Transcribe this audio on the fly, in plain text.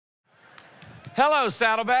Hello,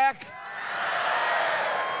 Saddleback.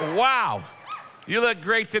 Wow, you look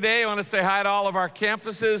great today. I want to say hi to all of our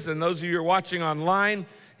campuses and those of you who are watching online.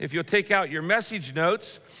 If you'll take out your message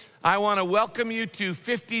notes, I want to welcome you to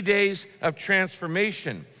 50 Days of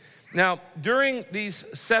Transformation. Now, during these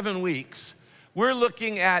 7 weeks, we're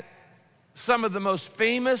looking at some of the most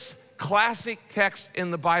famous classic texts in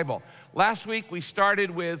the Bible. Last week, we started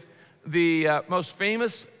with the most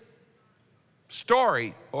famous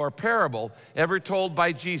story or parable ever told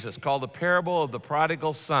by Jesus, called the parable of the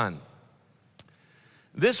prodigal son.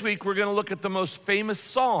 This week, we're going to look at the most famous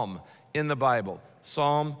psalm in the Bible,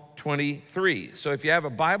 Psalm 23. So if you have a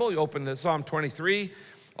Bible, you open to Psalm 23.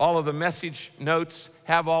 All of the message notes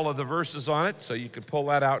have all of the verses on it, so you can pull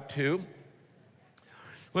that out too.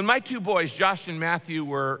 When my two boys, Josh and Matthew,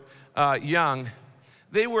 were young,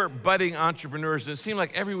 they were budding entrepreneurs, and it seemed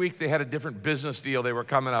like every week they had a different business deal they were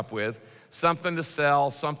coming up with, something to sell,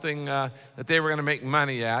 something that they were going to make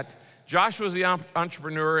money at. Josh was the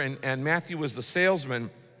entrepreneur, and Matthew was the salesman.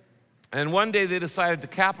 And one day they decided to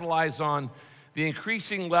capitalize on the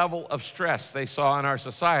increasing level of stress they saw in our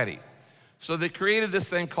society. So they created this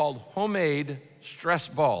thing called homemade stress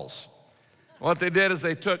balls. What they did is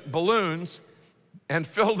they took balloons and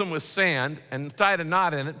filled them with sand and tied a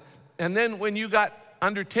knot in it. And then when you got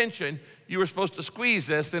under tension, you were supposed to squeeze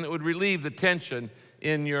this, and it would relieve the tension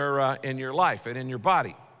in your life and in your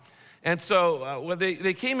body. And so when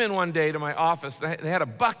they came in one day to my office, they had a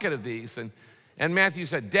bucket of these, and Matthew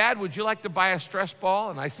said, "Dad, would you like to buy a stress ball?"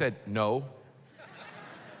 And I said, "No."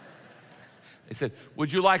 He said,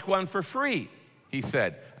 "Would you like one for free?" He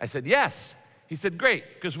said. I said, "Yes." He said,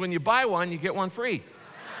 "Great, because when you buy one, you get one free."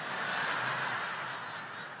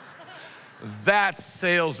 That's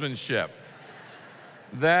salesmanship.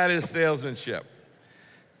 That is salesmanship.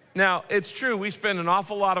 Now, it's true, we spend an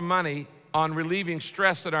awful lot of money on relieving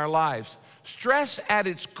stress in our lives. Stress at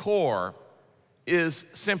its core is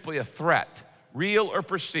simply a threat, real or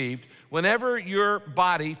perceived. Whenever your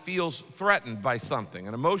body feels threatened by something,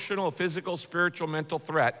 an emotional, physical, spiritual, mental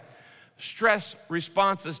threat, stress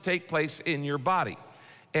responses take place in your body.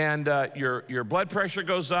 And your blood pressure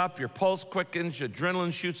goes up, your pulse quickens, your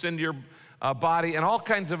adrenaline shoots into your body, and all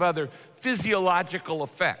kinds of other physiological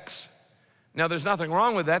effects. Now, there's nothing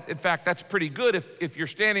wrong with that. In fact, that's pretty good if you're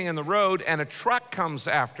standing in the road and a truck comes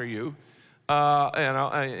after you,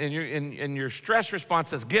 and your stress response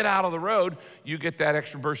says, "Get out of the road," you get that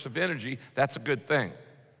extra burst of energy. That's a good thing.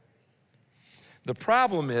 The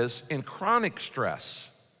problem is, in chronic stress,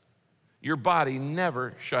 your body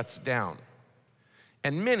never shuts down.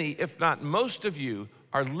 And many, if not most of you,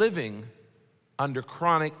 are living under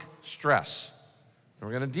chronic stress. And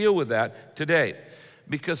we're going to deal with that today,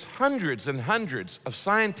 because hundreds and hundreds of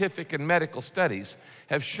scientific and medical studies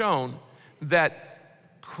have shown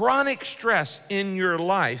that chronic stress in your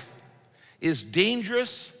life is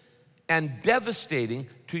dangerous and devastating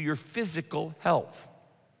to your physical health.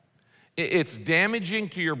 It's damaging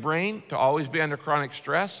to your brain to always be under chronic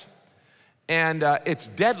stress, and it's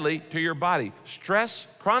deadly to your body.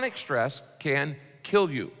 Chronic stress can kill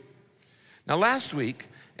you. Now, last week,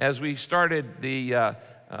 as we started the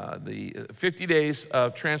 50 Days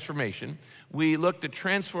of Transformation, we looked at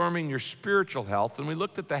transforming your spiritual health, and we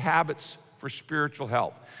looked at the habits for spiritual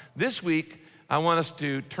health. This week, I want us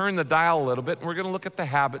to turn the dial a little bit, and we're going to look at the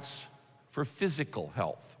habits for physical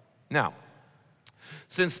health. Now,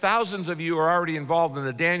 since thousands of you are already involved in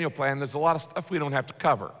the Daniel Plan, there's a lot of stuff we don't have to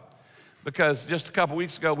cover, because just a couple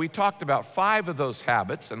weeks ago, we talked about 5 of those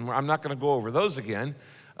habits, and I'm not going to go over those again,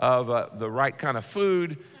 of the right kind of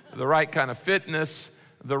food, the right kind of fitness,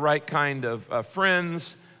 the right kind of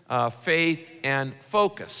friends, faith, and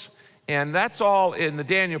focus. And that's all in the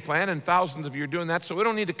Daniel Plan, and thousands of you are doing that, so we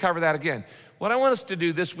don't need to cover that again. What I want us to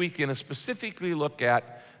do this weekend is specifically look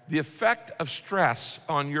at the effect of stress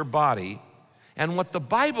on your body and what the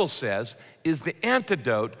Bible says is the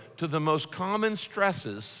antidote to the most common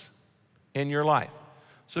stresses in your life.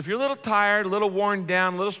 So if you're a little tired, a little worn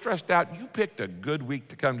down, a little stressed out, you picked a good week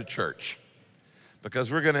to come to church, because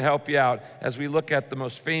we're going to help you out as we look at the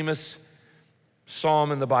most famous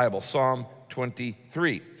psalm in the Bible, Psalm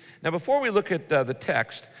 23. Now, before we look at the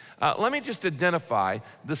text, let me just identify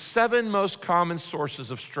the 7 most common sources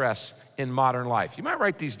of stress in modern life. You might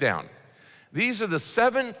write these down. These are the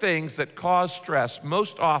 7 things that cause stress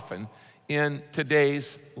most often in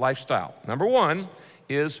today's lifestyle. Number 1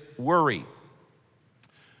 is worry.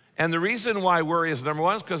 And the reason why worry is number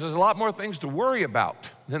 1 is because there's a lot more things to worry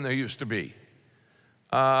about than there used to be.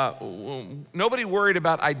 Nobody worried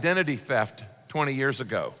about identity theft 20 years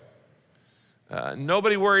ago.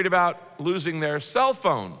 Nobody worried about losing their cell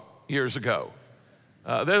phone years ago.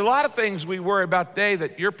 There are a lot of things we worry about today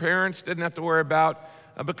that your parents didn't have to worry about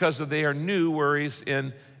because they are new worries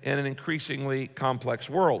in an increasingly complex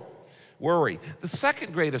world. Worry. The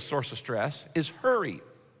second greatest source of stress is hurry.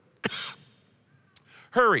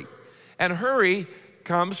 Hurry. And hurry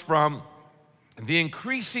comes from the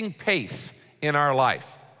increasing pace in our life.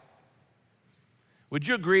 Would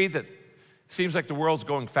you agree that it seems like the world's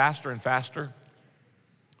going faster and faster?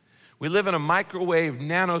 We live in a microwave,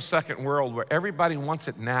 nanosecond world where everybody wants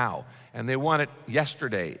it now, and they want it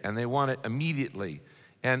yesterday, and they want it immediately.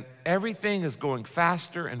 And everything is going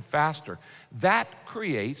faster and faster. That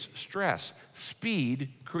creates stress. Speed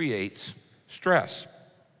creates stress.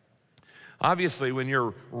 Obviously, when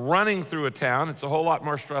you're running through a town, it's a whole lot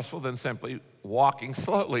more stressful than simply walking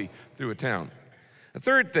slowly through a town. The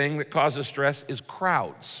third thing that causes stress is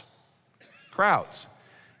crowds. Crowds.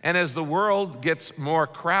 And as the world gets more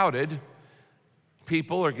crowded,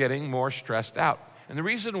 people are getting more stressed out. And the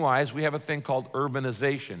reason why is we have a thing called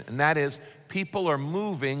urbanization, and that is people are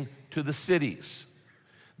moving to the cities.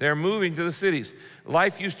 They're moving to the cities.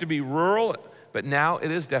 Life used to be rural, but now it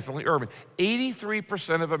is definitely urban.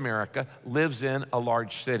 83% of America lives in a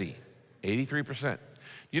large city. 83%.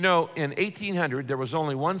 You know, in 1800, there was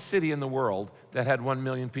only one city in the world that had 1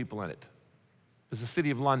 million people in it. It was the city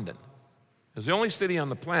of London. It was the only city on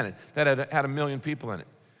the planet that had 1 million people in it.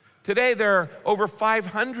 Today, there are over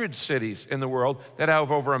 500 cities in the world that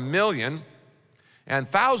have over 1 million, and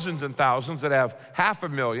thousands that have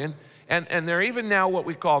 500,000. And there are even now what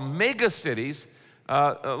we call mega cities,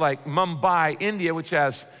 like Mumbai, India, which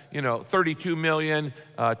has 32 million,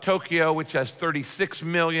 Tokyo, which has 36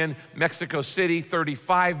 million, Mexico City,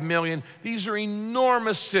 35 million. These are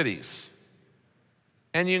enormous cities.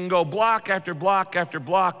 And you can go block after block after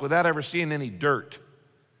block without ever seeing any dirt.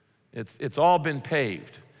 It's all been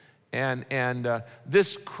paved. And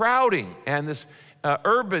this crowding and this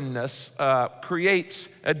urbanness creates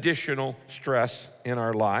additional stress in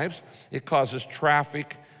our lives. It causes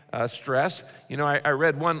traffic stress. You know, I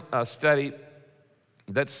read one study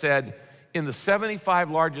that said in the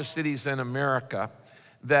 75 largest cities in America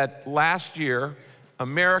that last year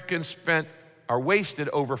Americans wasted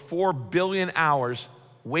over 4 billion hours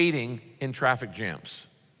waiting in traffic jams.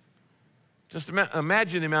 Just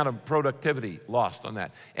imagine the amount of productivity lost on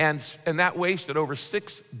that. And that wasted over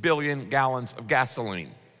 6 billion gallons of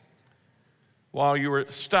gasoline while you were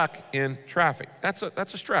stuck in traffic. That's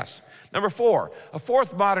a stress. Number 4, a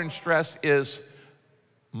fourth modern stress is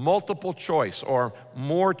multiple choice, or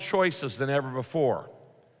more choices than ever before.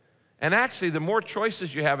 And actually, the more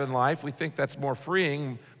choices you have in life, we think that's more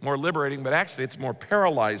freeing, more liberating, but actually it's more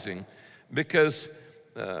paralyzing because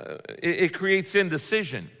it creates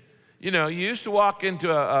indecision. You know, you used to walk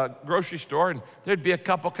into a grocery store and there'd be a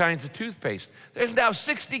couple kinds of toothpaste. There's now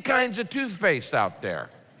 60 kinds of toothpaste out there.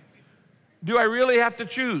 Do I really have to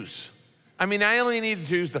choose? I mean, I only need to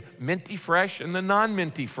choose the minty fresh and the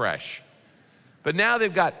non-minty fresh. But now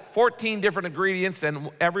they've got 14 different ingredients and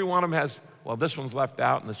every one of them has, well, this one's left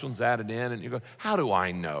out and this one's added in, and you go, how do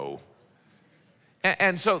I know?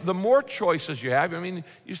 And so the more choices you have, I mean, it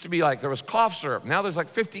used to be like there was cough syrup. Now there's like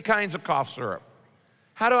 50 kinds of cough syrup.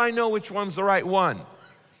 How do I know which one's the right one?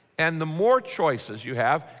 And the more choices you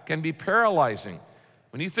have can be paralyzing.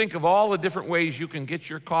 When you think of all the different ways you can get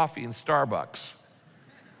your coffee in Starbucks,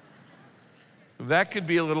 that could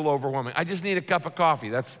be a little overwhelming. I just need a cup of coffee.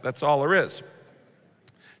 That's all there is.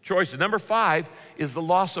 Choices. Number 5 is the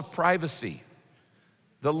loss of privacy.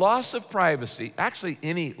 The loss of privacy, actually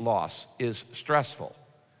any loss is stressful.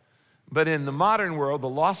 But in the modern world, the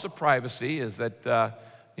loss of privacy is that,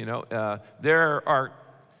 there are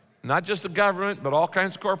not just the government, but all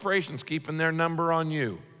kinds of corporations keeping their number on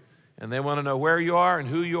you. And they want to know where you are and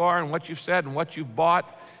who you are and what you've said and what you've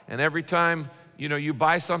bought. And every time, you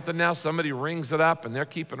buy something now, somebody rings it up and they're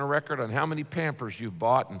keeping a record on how many Pampers you've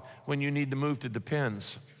bought and when you need to move to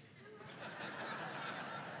Depends.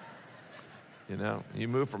 You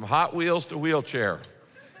move from Hot Wheels to wheelchair,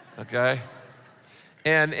 okay?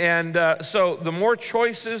 And so the more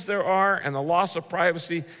choices there are and the loss of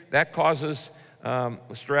privacy, that causes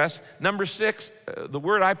stress. Number 6, the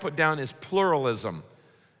word I put down is pluralism.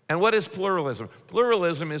 And what is pluralism?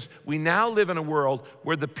 Pluralism is we now live in a world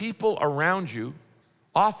where the people around you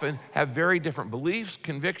often have very different beliefs,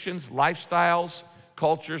 convictions, lifestyles,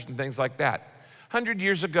 cultures, and things like that. 100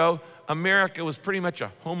 years ago, America was pretty much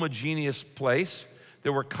a homogeneous place.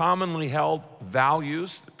 There were commonly held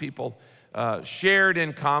values that people shared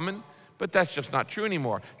in common, but that's just not true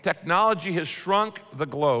anymore. Technology has shrunk the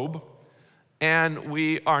globe, and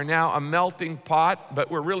we are now a melting pot,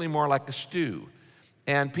 but we're really more like a stew.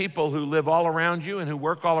 And people who live all around you and who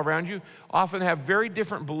work all around you often have very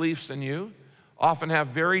different beliefs than you, often have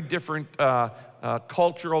very different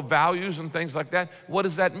cultural values and things like that. What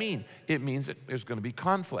does that mean? It means that there's going to be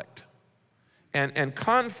conflict. And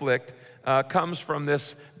conflict comes from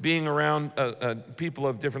this being around people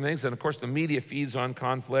of different things. And of course, the media feeds on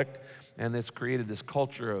conflict, and it's created this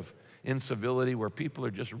culture of incivility where people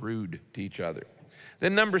are just rude to each other.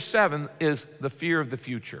 Then number 7 is the fear of the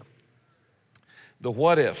future. The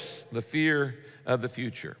what ifs, the fear of the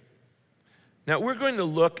future. Now, we're going to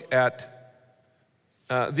look at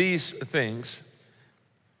these things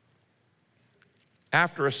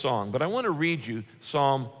after a song, but I want to read you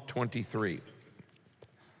Psalm 23.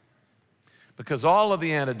 Because all of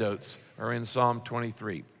the antidotes are in Psalm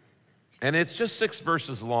 23. And it's just 6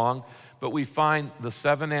 verses long, but we find the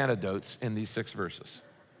 7 antidotes in these 6 verses.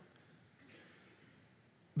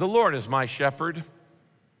 The Lord is my shepherd,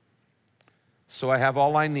 so I have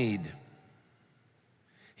all I need.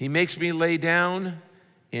 He makes me lay down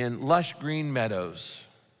in lush green meadows,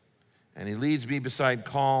 and he leads me beside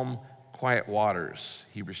calm, quiet waters.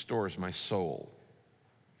 He restores my soul.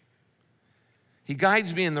 He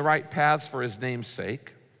guides me in the right paths for his name's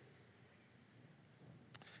sake.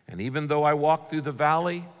 And even though I walk through the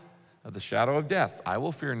valley of the shadow of death, I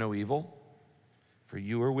will fear no evil, for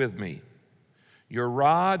you are with me. Your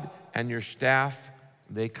rod and your staff,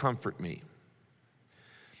 they comfort me.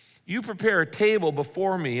 You prepare a table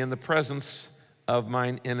before me in the presence of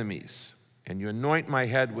mine enemies, and you anoint my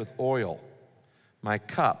head with oil. My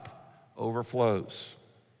cup overflows.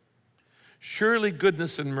 Surely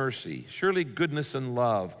goodness and mercy, surely goodness and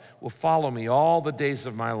love will follow me all the days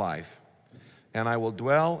of my life, and I will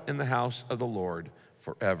dwell in the house of the Lord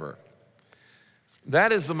forever.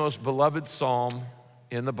 That is the most beloved psalm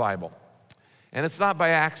in the Bible. And it's not by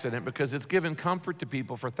accident, because it's given comfort to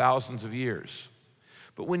people for thousands of years.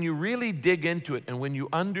 But when you really dig into it and when you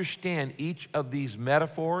understand each of these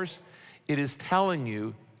metaphors, it is telling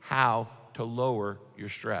you how to lower your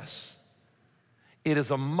stress. It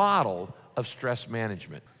is a model of stress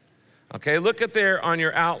management. Okay, look at there on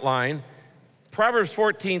your outline. Proverbs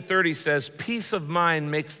 14:30 says, peace of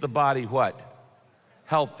mind makes the body what?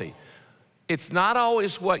 Healthy. It's not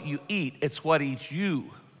always what you eat, it's what eats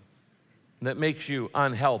you that makes you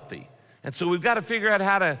unhealthy. And so we've got to figure out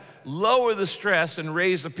how to lower the stress and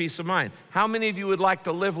raise the peace of mind. How many of you would like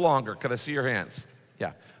to live longer? Could I see your hands?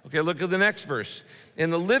 Yeah. Okay, look at the next verse.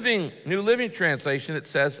 In the New Living Translation, it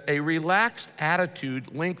says, a relaxed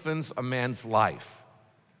attitude lengthens a man's life.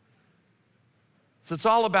 So it's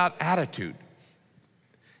all about attitude.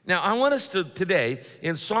 Now, I want us to, today,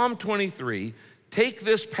 in Psalm 23, take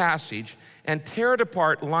this passage and tear it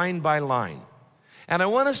apart line by line. And I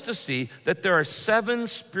want us to see that there are 7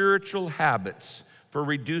 spiritual habits for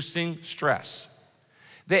reducing stress.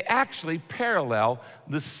 They actually parallel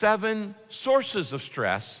the 7 sources of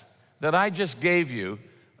stress that I just gave you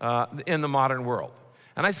in the modern world.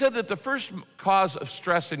 And I said that the first cause of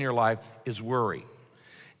stress in your life is worry.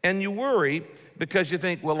 And you worry because you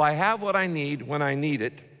think, well, I have what I need when I need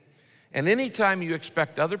it. And anytime you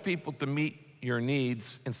expect other people to meet your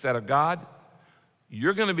needs instead of God,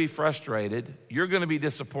 you're going to be frustrated, you're going to be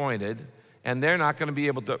disappointed, and they're not going to be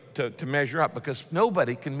able to measure up, because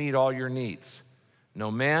nobody can meet all your needs. No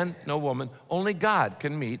man, no woman, only God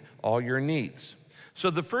can meet all your needs. So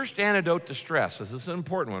the first antidote to stress, this is an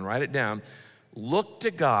important one, write it down, look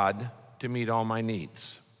to God to meet all my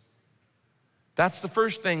needs. That's the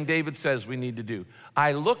first thing David says we need to do.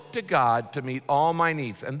 I look to God to meet all my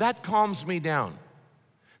needs, and that calms me down.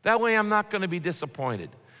 That way I'm not going to be disappointed,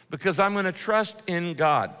 because I'm going to trust in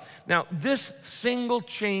God. Now, this single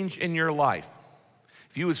change in your life,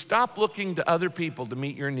 if you would stop looking to other people to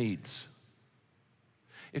meet your needs,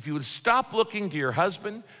 if you would stop looking to your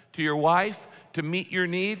husband, to your wife to meet your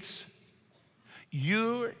needs,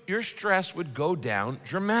 your stress would go down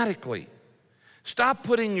dramatically. Stop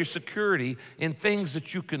putting your security in things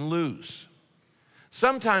that you can lose.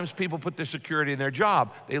 Sometimes people put their security in their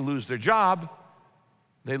job. They lose their job,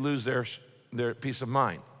 they lose their peace of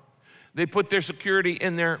mind. They put their security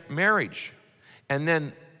in their marriage, and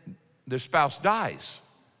then their spouse dies,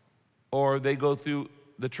 or they go through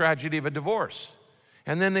the tragedy of a divorce.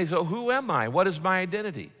 And then they go, who am I? What is my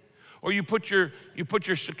identity? Or you put your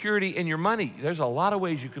security in your money. There's a lot of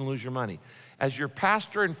ways you can lose your money. As your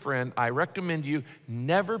pastor and friend, I recommend you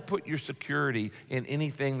never put your security in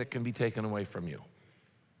anything that can be taken away from you.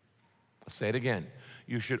 I'll say it again.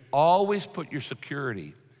 You should always put your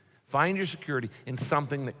security, find your security in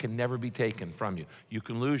something that can never be taken from you. You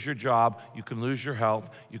can lose your job, you can lose your health,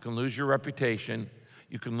 you can lose your reputation,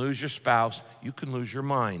 You can lose your spouse, you can lose your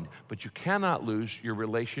mind, but you cannot lose your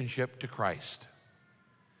relationship to Christ.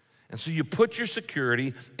 And so you put your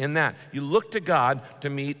security in that. You look to God to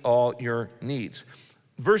meet all your needs.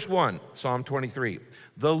 Verse 1, Psalm 23.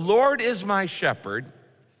 The Lord is my shepherd,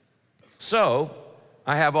 so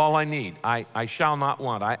I have all I need. I shall not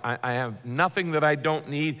want. I have nothing that I don't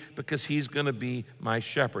need because he's going to be my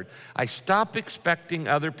shepherd. I stop expecting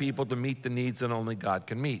other people to meet the needs that only God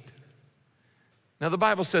can meet. Now, the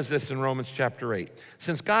Bible says this in Romans chapter 8.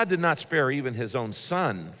 Since God did not spare even his own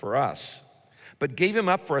son for us, but gave him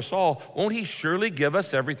up for us all, won't he surely give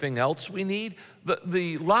us everything else we need?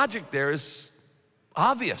 The logic there is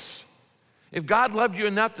obvious. If God loved you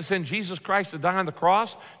enough to send Jesus Christ to die on the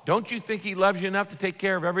cross, don't you think he loves you enough to take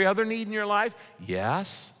care of every other need in your life?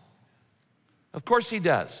 Yes. Of course he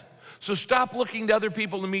does. So stop looking to other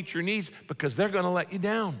people to meet your needs because they're going to let you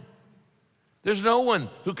down. There's no one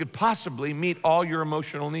who could possibly meet all your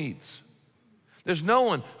emotional needs. There's no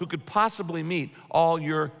one who could possibly meet all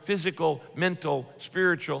your physical, mental,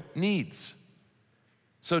 spiritual needs.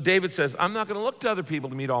 So David says, I'm not going to look to other people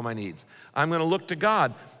to meet all my needs. I'm going to look to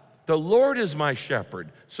God. The Lord is my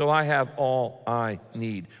shepherd, so I have all I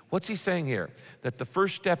need. What's he saying here? That the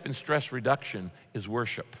first step in stress reduction is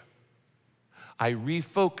worship. I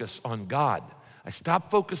refocus on God. I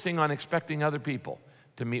stop focusing on expecting other people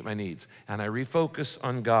to meet my needs, and I refocus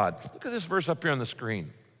on God. Look at this verse up here on the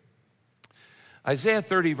screen. Isaiah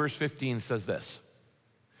 30, verse 15 says this.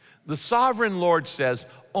 The sovereign Lord says,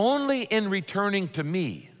 only in returning to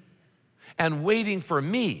me and waiting for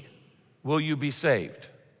me will you be saved.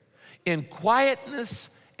 In quietness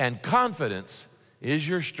and confidence is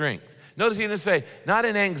your strength. Notice he didn't say, not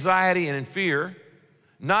in anxiety and in fear,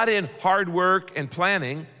 not in hard work and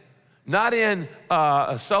planning, not in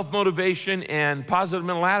self-motivation and positive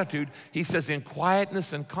mental attitude. He says, in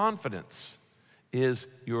quietness and confidence is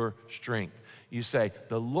your strength. You say,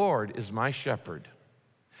 the Lord is my shepherd.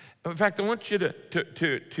 In fact, I want you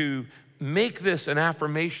to make this an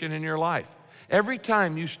affirmation in your life. Every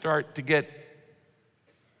time you start to get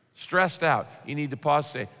stressed out, you need to pause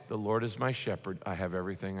and say, the Lord is my shepherd, I have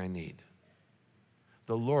everything I need.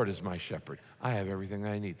 The Lord is my shepherd, I have everything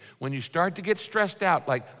I need. When you start to get stressed out,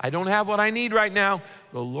 like, I don't have what I need right now,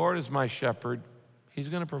 the Lord is my shepherd, he's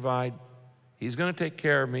going to provide, he's going to take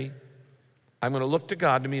care of me. I'm going to look to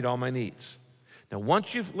God to meet all my needs. Now,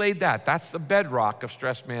 once you've laid that, that's the bedrock of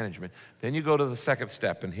stress management. Then you go to the second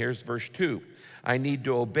step, and here's verse 2. I need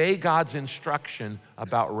to obey God's instruction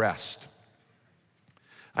about rest.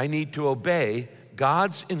 I need to obey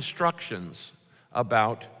God's instructions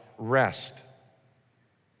about rest.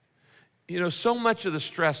 You know, so much of the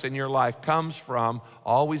stress in your life comes from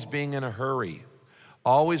always being in a hurry,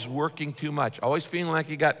 always working too much, always feeling like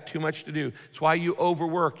you got too much to do. It's why you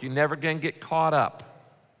overwork. You never can get caught up.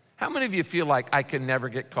 How many of you feel like I can never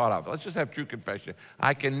get caught up? Let's just have true confession.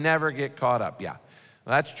 I can never get caught up. Yeah,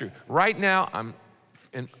 well, that's true. Right now,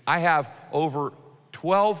 I have over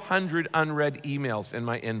 1,200 unread emails in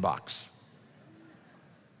my inbox.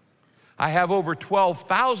 I have over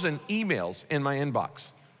 12,000 emails in my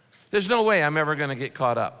inbox. There's no way I'm ever going to get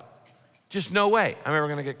caught up. Just no way I'm ever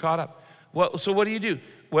going to get caught up. Well, so what do?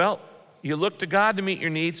 Well, you look to God to meet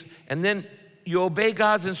your needs, and then you obey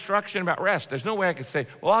God's instruction about rest. There's no way I could say,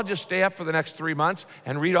 well, I'll just stay up for the next 3 months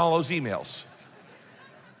and read all those emails.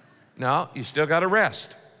 No, you still got to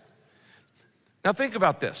rest. Now think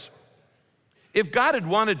about this. If God had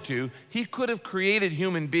wanted to, he could have created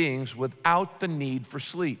human beings without the need for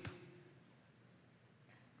sleep.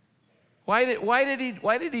 Why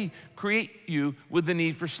did he create you with the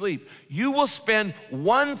need for sleep? You will spend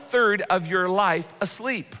 1/3 of your life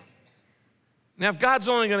asleep. Now, if God's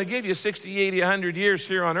only going to give you 60, 80, 100 years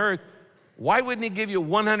here on earth, why wouldn't he give you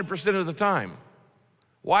 100% of the time?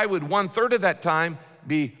 Why would 1/3 of that time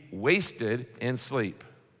be wasted in sleep?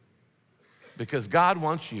 Because God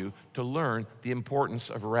wants you to learn the importance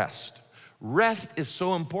of rest. Rest is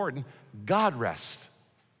so important, God rests.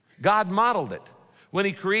 God modeled it. When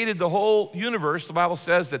he created the whole universe, the Bible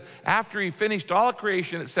says that after he finished all of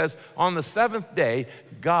creation, it says, on the seventh day,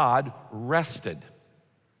 God rested.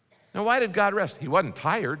 Now, why did God rest? He wasn't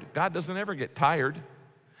tired. God doesn't ever get tired.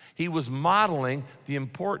 He was modeling the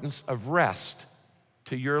importance of rest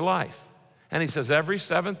to your life. And he says, every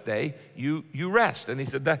seventh day, you rest. And he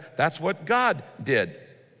said, that's what God did.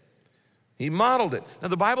 He modeled it. Now,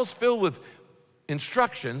 the Bible's filled with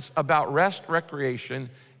instructions about rest, recreation,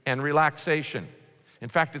 and relaxation. In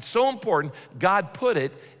fact, it's so important, God put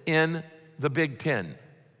it in the Big Ten.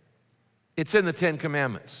 It's in the 10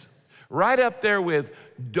 Commandments. Right up there with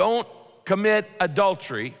don't commit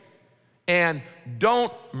adultery and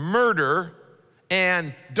don't murder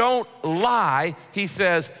and don't lie, he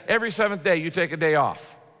says, every seventh day you take a day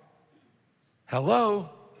off. Hello?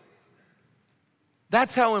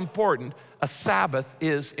 That's how important a Sabbath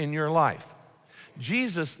is in your life.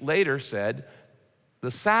 Jesus later said,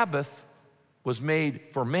 the Sabbath was made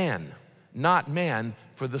for man, not man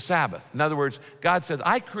for the Sabbath. In other words, God said,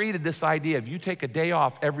 I created this idea of you take a day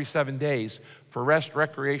off every 7 days for rest,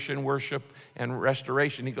 recreation, worship, and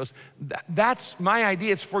restoration. He goes, that's my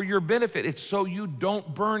idea. It's for your benefit. It's so you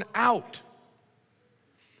don't burn out.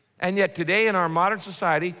 And yet today in our modern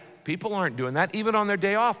society, people aren't doing that. Even on their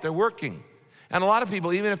day off, they're working. And a lot of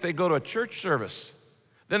people, even if they go to a church service,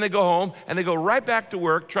 then they go home and they go right back to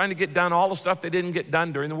work trying to get done all the stuff they didn't get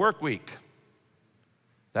done during the work week.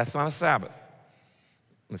 That's not a Sabbath.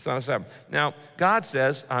 It's not a Sabbath. Now, God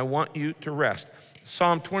says, I want you to rest.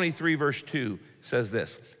 Psalm 23, verse 2 says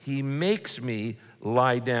this, He makes me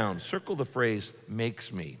lie down. Circle the phrase,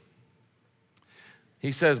 makes me.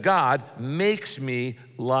 He says, God makes me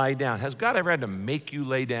lie down. Has God ever had to make you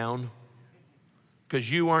lay down? Because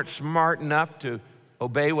you aren't smart enough to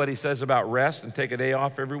obey what he says about rest and take a day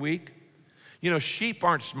off every week? You know, sheep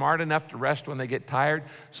aren't smart enough to rest when they get tired,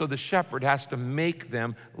 so the shepherd has to make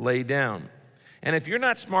them lay down. And if you're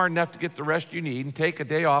not smart enough to get the rest you need and take a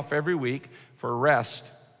day off every week for rest,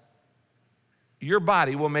 your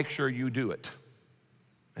body will make sure you do it.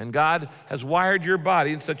 And God has wired your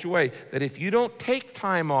body in such a way that if you don't take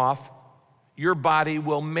time off, your body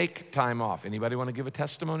will make time off. Anybody want to give a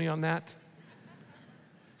testimony on that?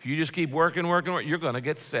 If you just keep working, you're going to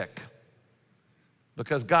get sick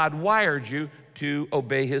because God wired you to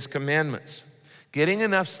obey his commandments. Getting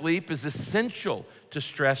enough sleep is essential to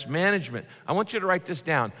stress management. I want you to write this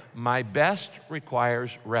down. My best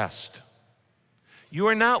requires rest. You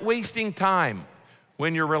are not wasting time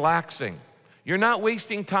when you're relaxing. You're not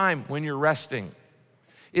wasting time when you're resting.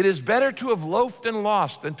 It is better to have loafed and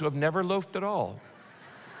lost than to have never loafed at all.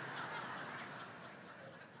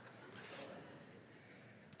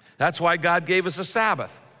 That's why God gave us a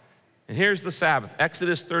Sabbath. And here's the Sabbath,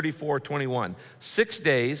 Exodus 34:21. 6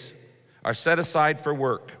 days are set aside for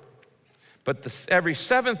work, but every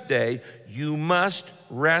seventh day you must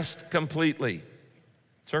rest completely.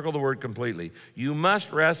 Circle the word completely. You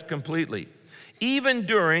must rest completely. Even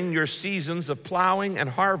during your seasons of plowing and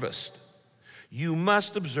harvest, you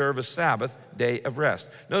must observe a Sabbath day of rest.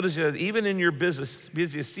 Notice that even in your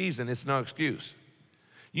busiest season, it's no excuse.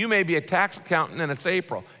 You may be a tax accountant and it's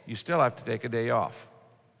April. You still have to take a day off.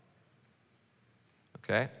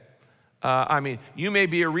 Okay? You may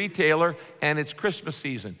be a retailer and it's Christmas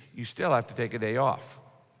season. You still have to take a day off.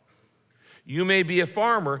 You may be a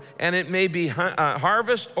farmer and it may be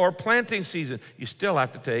harvest or planting season. You still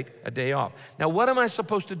have to take a day off. Now, what am I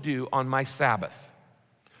supposed to do on my Sabbath?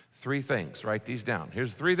 3 things. Write these down.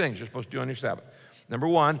 Here's 3 things you're supposed to do on your Sabbath. Number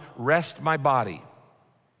 1, rest my body.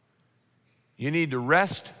 You need to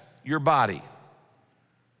rest your body.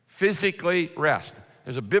 Physically rest.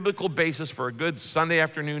 There's a biblical basis for a good Sunday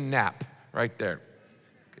afternoon nap right there.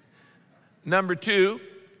 Number 2,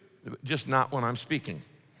 just not when I'm speaking.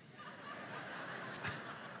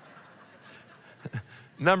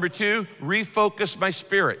 Number 2, refocus my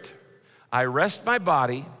spirit. I rest my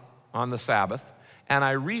body on the Sabbath, and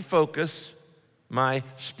I refocus my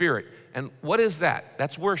spirit. And what is that?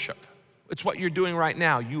 That's worship. It's what you're doing right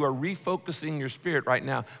now. You are refocusing your spirit right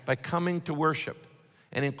now by coming to worship.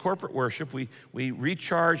 And in corporate worship, we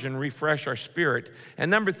recharge and refresh our spirit.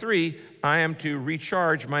 And number 3, I am to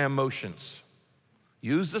recharge my emotions.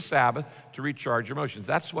 Use the Sabbath to recharge your emotions.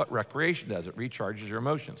 That's what recreation does. It recharges your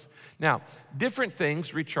emotions. Now, different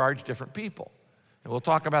things recharge different people. And we'll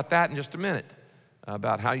talk about that in just a minute,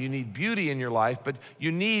 about how you need beauty in your life, but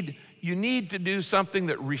you need to do something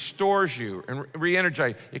that restores you and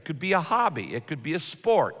re-energize. It could be a hobby. It could be a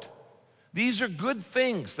sport. These are good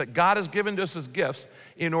things that God has given to us as gifts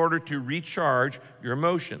in order to recharge your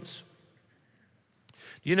emotions.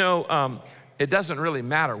 You know, it doesn't really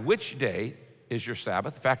matter which day is your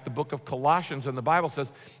Sabbath. In fact, the book of Colossians in the Bible says,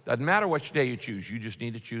 it doesn't matter which day you choose, you just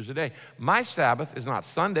need to choose a day. My Sabbath is not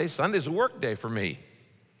Sunday. Sunday's a work day for me.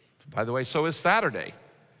 By the way, so is Saturday.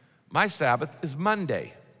 My Sabbath is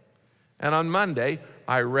Monday. And on Monday,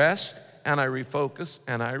 I rest and I refocus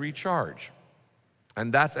and I recharge.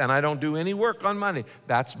 And I don't do any work on Monday.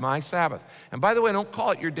 That's my Sabbath. And by the way, don't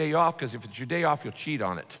call it your day off, because if it's your day off, you'll cheat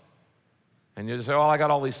on it. And you just say, oh, I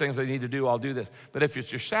got all these things I need to do, I'll do this. But if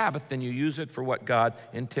it's your Sabbath, then you use it for what God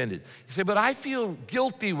intended. You say, but I feel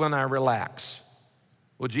guilty when I relax.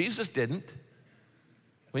 Well, Jesus didn't.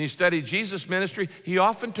 When you study Jesus' ministry, he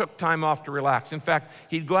often took time off to relax. In fact,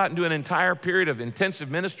 he'd go out and do an entire period of intensive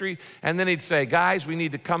ministry, and then he'd say, guys, we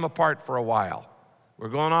need to come apart for a while. We're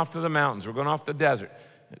going off to the mountains. We're going off the desert.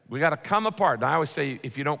 We got to come apart. And I always say,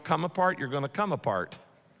 if you don't come apart, you're going to come apart.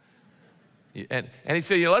 And he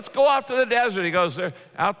said, let's go off to the desert. He goes,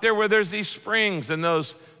 out there where there's these springs and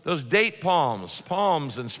those date palms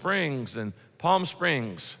and springs and Palm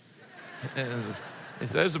Springs. And he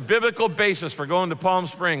said, there's a biblical basis for going to Palm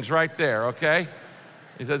Springs right there, okay?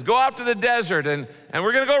 He says, go out to the desert and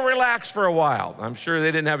we're going to go relax for a while. I'm sure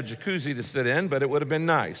they didn't have a jacuzzi to sit in, but it would have been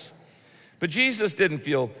nice. But Jesus didn't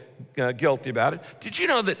feel guilty about it. Did you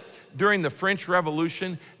know that during the French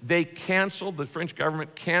Revolution, the French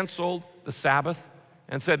government canceled the Sabbath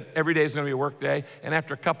and said every day is going to be a work day? And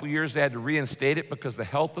after a couple years, they had to reinstate it because the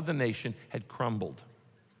health of the nation had crumbled.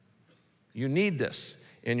 You need this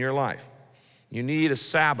in your life. You need a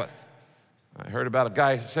Sabbath. I heard about a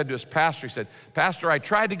guy who said to his pastor, he said, Pastor, I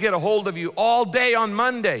tried to get a hold of you all day on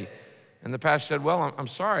Monday. And the pastor said, well, I'm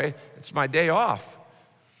sorry, it's my day off.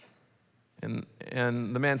 And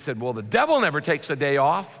the man said, well, the devil never takes a day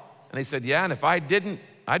off. And he said, yeah, and if I didn't,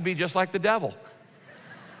 I'd be just like the devil.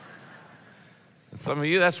 And some of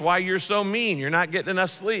you, that's why you're so mean. You're not getting enough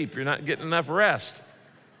sleep. You're not getting enough rest.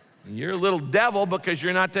 And you're a little devil because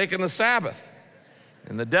you're not taking the Sabbath.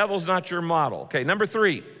 And the devil's not your model. Okay, number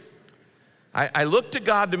 3. I look to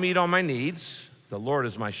God to meet all my needs. The Lord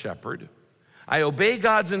is my shepherd. I obey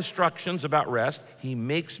God's instructions about rest. He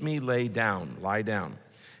makes me lie down.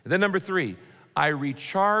 And then number 3, I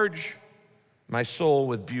recharge my soul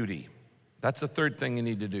with beauty. That's the third thing you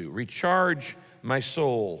need to do. Recharge my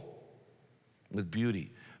soul with beauty.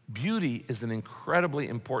 Beauty is an incredibly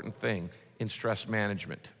important thing in stress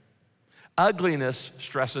management. Ugliness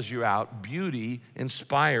stresses you out. Beauty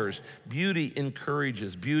inspires. Beauty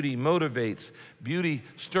encourages. Beauty motivates. Beauty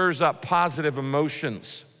stirs up positive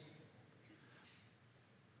emotions.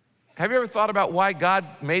 Have you ever thought about why God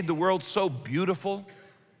made the world so beautiful?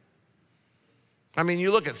 I mean,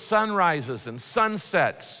 you look at sunrises and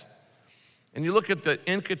sunsets, and you look at the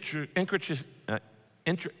intricacies,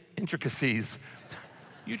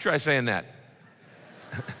 you try saying that,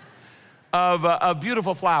 of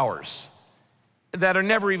beautiful flowers that are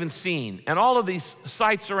never even seen. And all of these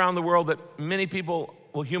sights around the world that many people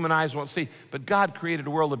with human eyes won't see. But God created a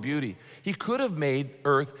world of beauty. He could have made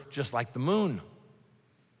Earth just like the moon,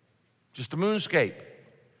 just a moonscape,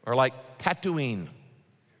 or like Tatooine.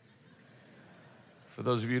 For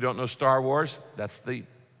those of you who don't know Star Wars, that's the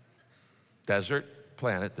desert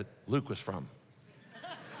planet that Luke was from.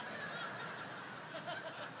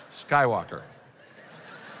 Skywalker.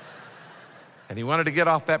 And he wanted to get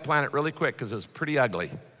off that planet really quick because it was pretty ugly.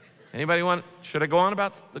 Anybody want, should I go on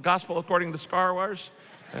about the gospel according to Star Wars?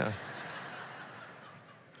 Yeah.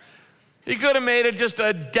 He could have made it just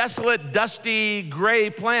a desolate, dusty, gray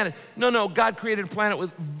planet. No, God created a planet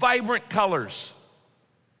with vibrant colors.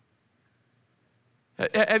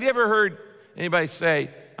 Have you ever heard anybody say,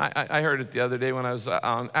 I heard it the other day when I was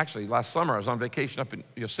actually last summer, I was on vacation up in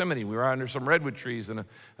Yosemite. We were under some redwood trees, and a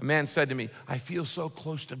man said to me, I feel so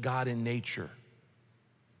close to God in nature.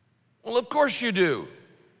 Well, of course you do.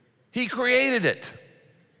 He created it.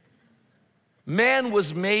 Man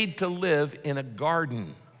was made to live in a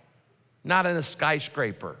garden, not in a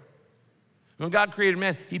skyscraper. When God created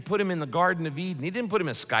man, he put him in the Garden of Eden. He didn't put him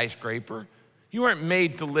in a skyscraper. You weren't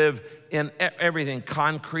made to live in everything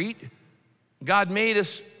concrete. God made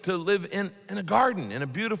us to live in a garden, in a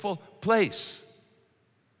beautiful place.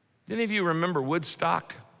 Do any of you remember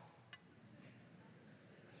Woodstock?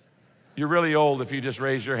 You're really old if you just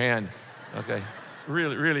raise your hand. Okay,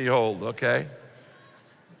 really, really old, okay?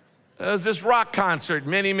 There was this rock concert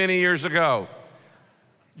many, many years ago.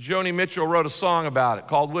 Joni Mitchell wrote a song about it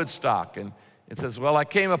called Woodstock, and it says, well, I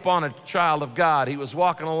came upon a child of God. He was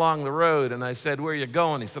walking along the road, and I said, where are you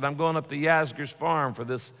going? He said, I'm going up to Yasgur's farm for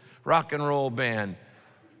this rock and roll band.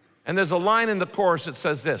 And there's a line in the chorus that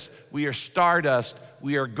says this, we are stardust,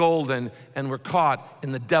 we are golden, and we're caught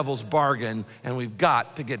in the devil's bargain, and we've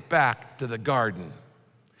got to get back to the garden.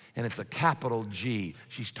 And it's a capital G.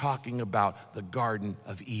 She's talking about the Garden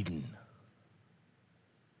of Eden.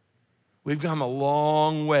 We've come a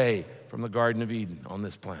long way from the Garden of Eden on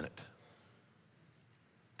this planet.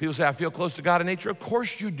 People say, I feel close to God in nature. Of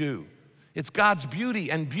course you do. It's God's beauty,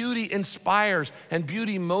 and beauty inspires, and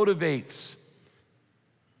beauty motivates.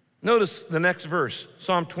 Notice the next verse,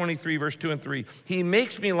 Psalm 23, verse 2 and 3. He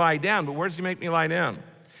makes me lie down, but where does he make me lie down?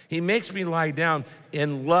 He makes me lie down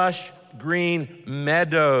in lush green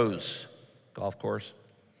meadows, golf course,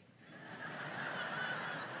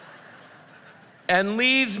 and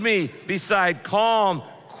leads me beside calm,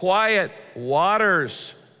 quiet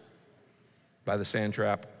waters by the sand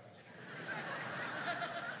trap.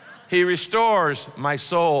 He restores my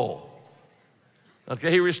soul. Okay,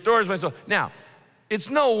 he restores my soul. Now, it's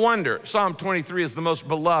no wonder Psalm 23 is the most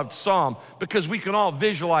beloved psalm because we can all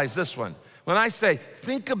visualize this one. When I say,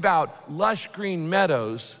 think about lush green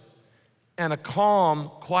meadows and a calm,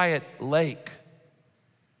 quiet lake,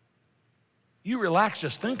 you relax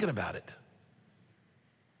just thinking about it.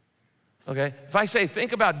 Okay? If I say,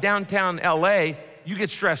 think about downtown LA, you get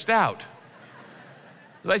stressed out.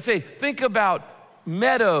 If I say, think about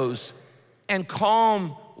meadows and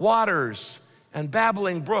calm waters and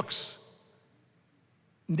babbling brooks,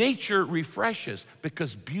 nature refreshes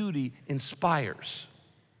because beauty inspires.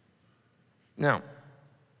 Now,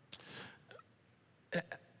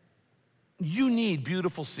 you need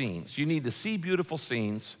beautiful scenes. You need to see beautiful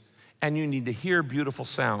scenes, and you need to hear beautiful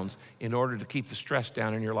sounds in order to keep the stress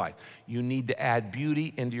down in your life. You need to add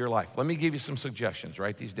beauty into your life. Let me give you some suggestions.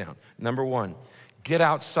 Write these down. Number one, get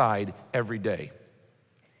outside every day.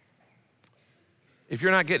 If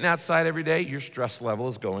you're not getting outside every day, your stress level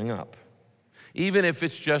is going up. Even if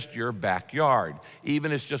it's just your backyard,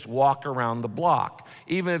 even if it's just walk around the block,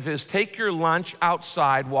 even if it's take your lunch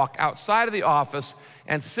outside, walk outside of the office,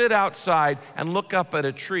 and sit outside and look up at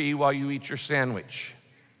a tree while you eat your sandwich.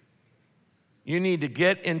 You need to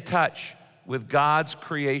get in touch with God's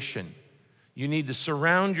creation. You need to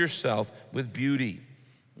surround yourself with beauty.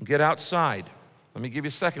 Get outside. Let me give you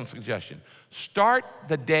a second suggestion. Start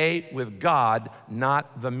the day with God,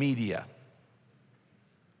 not the media.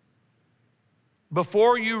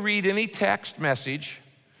 Before you read any text message,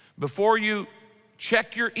 before you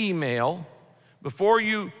check your email, before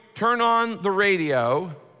you turn on the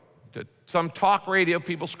radio, to some talk radio,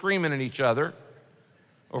 people screaming at each other,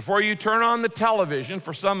 or before you turn on the television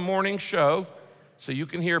for some morning show so you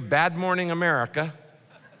can hear Bad Morning America,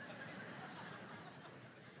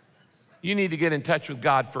 you need to get in touch with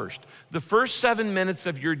God first. The first 7 minutes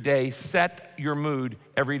of your day set your mood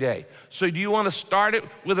every day. So do you want to start it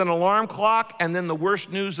with an alarm clock and then the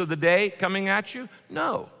worst news of the day coming at you?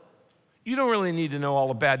 No. You don't really need to know all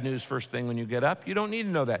the bad news first thing when you get up. You don't need to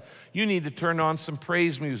know that. You need to turn on some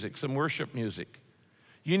praise music, some worship music.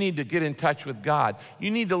 You need to get in touch with God.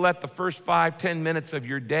 You need to let the first 5-10 minutes of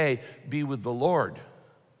your day be with the Lord.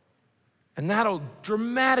 And that'll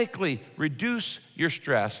dramatically reduce your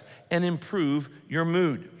stress and improve your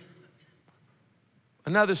mood.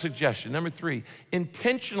 Another suggestion, number 3,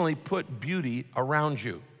 intentionally put beauty around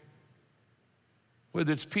you.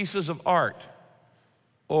 Whether it's pieces of art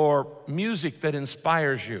or music that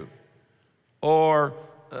inspires you or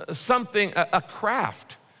something, a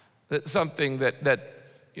craft, something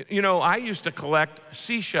that, you know, I used to collect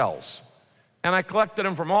seashells, and I collected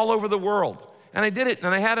them from all over the world. And I did it,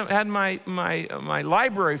 and I had my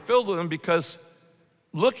library filled with them because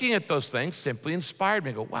looking at those things simply inspired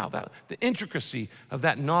me. I go, wow, the intricacy of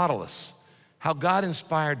that nautilus, how God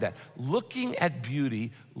inspired that. Looking at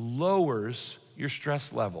beauty lowers your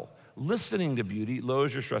stress level. Listening to beauty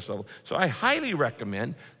lowers your stress level. So I highly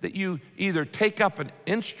recommend that you either take up an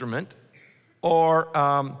instrument or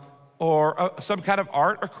some kind of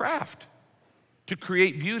art or craft to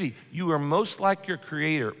create beauty. You are most like your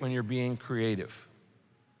creator when you're being creative.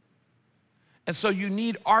 And so you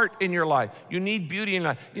need art in your life. You need beauty in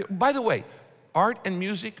your life. By the way, art and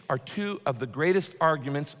music are two of the greatest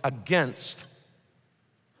arguments against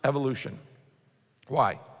evolution.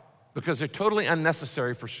 Why? Because they're totally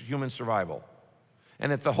unnecessary for human survival.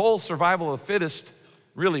 And if the whole survival of the fittest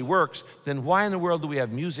really works, then why in the world do we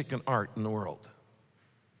have music and art in the world?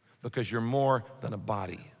 Because you're more than a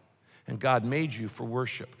body. And God made you for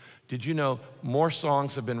worship. Did you know more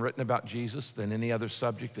songs have been written about Jesus than any other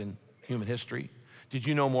subject in human history? Did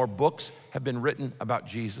you know more books have been written about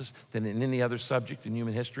Jesus than in any other subject in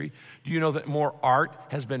human history? Do you know that more art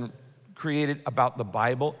has been created about the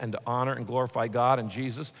Bible and to honor and glorify God and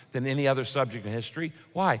Jesus than any other subject in history?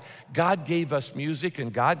 Why? God gave us music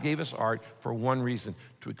and God gave us art for one reason,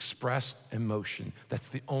 to express emotion. That's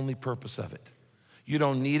the only purpose of it. You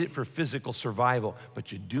don't need it for physical survival,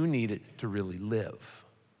 but you do need it to really live,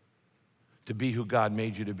 to be who God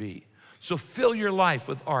made you to be. So fill your life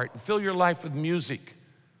with art and fill your life with music.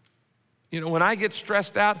 You know, when I get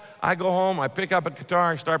stressed out, I go home, I pick up a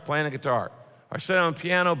guitar, I start playing the guitar. Or sit on the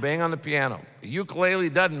piano, bang on the piano. The ukulele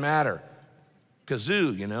doesn't matter.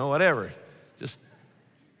 Kazoo, you know, whatever. Just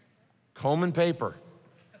comb and paper.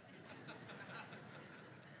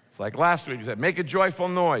 It's like last week, you said, make a joyful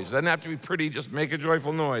noise. Doesn't have to be pretty, just make a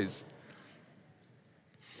joyful noise.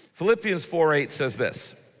 Philippians 4:8 says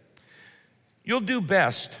this: you'll do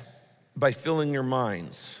best by filling your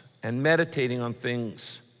minds and meditating on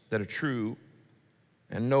things that are true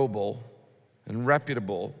and noble and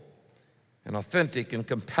reputable and authentic and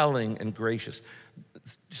compelling and gracious.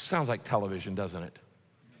 It sounds like television, doesn't it?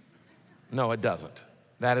 No, it doesn't.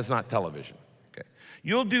 That is not television. Okay.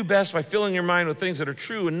 You'll do best by filling your mind with things that are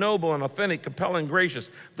true and noble and authentic, compelling, gracious.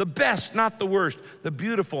 The best, not the worst. The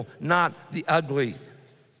beautiful, not the ugly.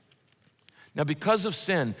 Now, because of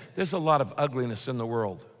sin, there's a lot of ugliness in the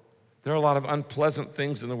world. There are a lot of unpleasant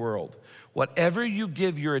things in the world. Whatever you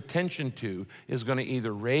give your attention to is going to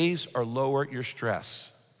either raise or lower your stress.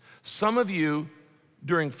 Some of you,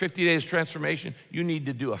 during 50 days transformation, you need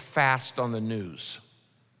to do a fast on the news.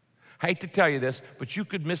 I hate to tell you this, but you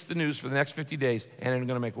could miss the news for the next 50 days and it's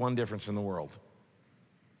going to make one difference in the world.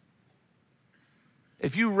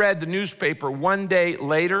 If you read the newspaper one day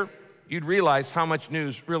later, you'd realize how much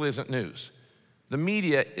news really isn't news. The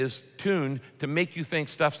media is tuned to make you think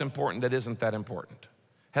stuff's important that isn't that important.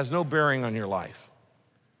 Has no bearing on your life.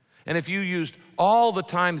 And if you used all the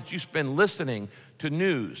time that you spend listening to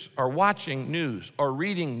news or watching news or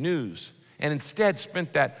reading news and instead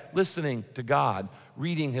spent that listening to God,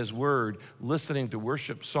 reading His Word, listening to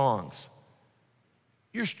worship songs,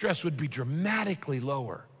 your stress would be dramatically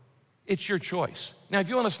lower. It's your choice. Now, if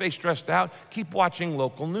you want to stay stressed out, keep watching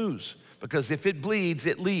local news, because if it bleeds,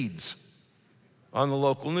 it leads on the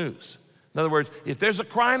local news. In other words, if there's a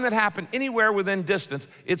crime that happened anywhere within distance,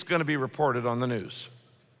 it's going to be reported on the news.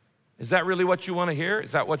 Is that really what you want to hear?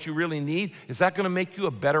 Is that what you really need? Is that going to make you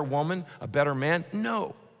a better woman, a better man?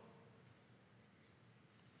 No.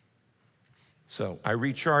 So I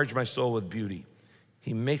recharge my soul with beauty.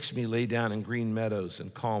 He makes me lay down in green meadows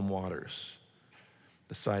and calm waters,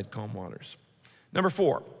 beside calm waters. Number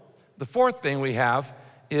 4, the fourth thing we have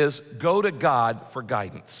is go to God for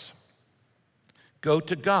guidance. Go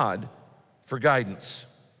to God for guidance.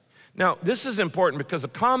 Now, this is important because a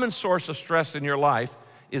common source of stress in your life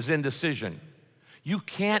is indecision. You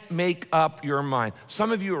can't make up your mind.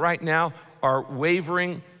 Some of you right now are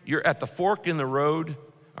wavering. You're at the fork in the road,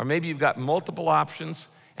 or maybe you've got multiple options,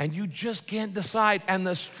 and you just can't decide, and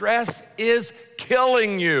the stress is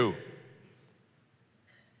killing you.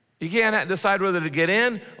 You can't decide whether to get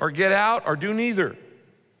in or get out or do neither.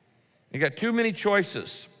 You got too many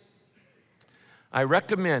choices. I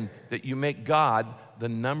recommend that you make God the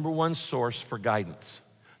number one source for guidance,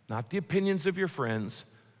 not the opinions of your friends,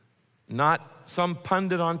 not some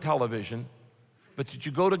pundit on television, but that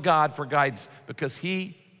you go to God for guidance because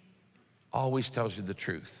He always tells you the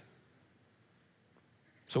truth.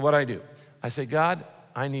 So what I do, I say, God,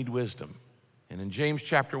 I need wisdom. And in James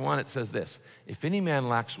chapter 1, it says this: if any man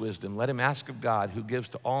lacks wisdom, let him ask of God, who gives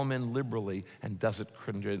to all men liberally and doesn't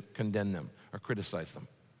condemn them or criticize them.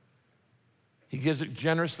 He gives it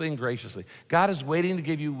generously and graciously. God is waiting to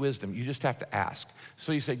give you wisdom. You just have to ask.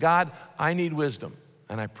 So you say, God, I need wisdom.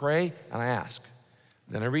 And I pray and I ask.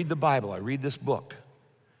 Then I read the Bible. I read this book.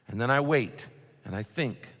 And then I wait and I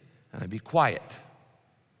think and I be quiet.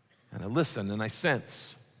 And I listen and I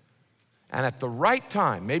sense. And at the right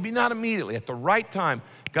time, maybe not immediately, at the right time,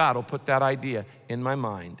 God will put that idea in my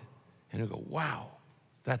mind. And he'll go, wow,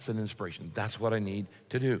 that's an inspiration. That's what I need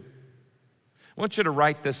to do. I want you to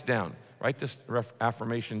write this down. Write this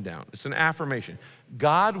affirmation down. It's an affirmation.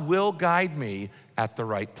 God will guide me at the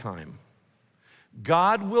right time.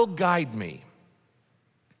 God will guide me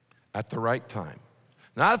at the right time.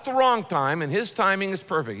 Not at the wrong time, and His timing is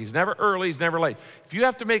perfect. He's never early, He's never late. If you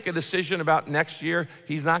have to make a decision about next year,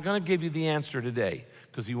 He's not going to give you the answer today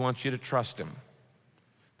because He wants you to trust Him.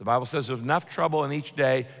 The Bible says there's enough trouble in each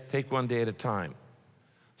day, take one day at a time.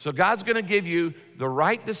 So God's going to give you the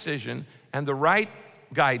right decision and the right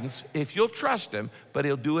guidance if you'll trust Him, but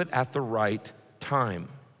He'll do it at the right time.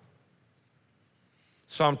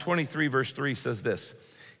 Psalm 23 verse 3 says this: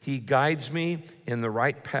 He guides me in the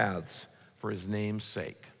right paths for His name's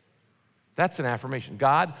sake. That's an affirmation.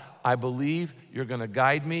 God, I believe you're going to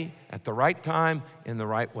guide me at the right time in the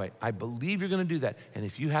right way. I believe you're going to do that. And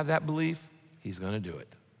if you have that belief, He's going to do it.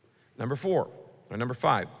 Number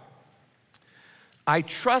 5. I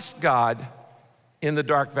trust God in the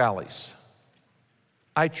dark valleys.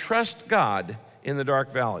 I trust God in the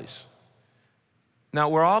dark valleys. Now,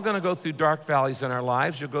 we're all going to go through dark valleys in our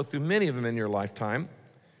lives. You'll go through many of them in your lifetime.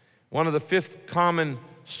 One of the 5th common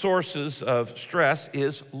sources of stress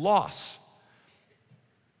is loss.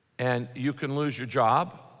 And you can lose your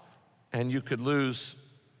job, and you could lose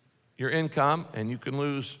your income, and you can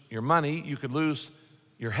lose your money, you could lose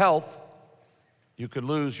your health, you could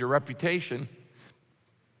lose your reputation,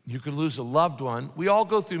 you could lose a loved one. We all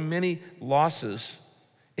go through many losses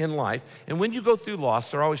in life. And when you go through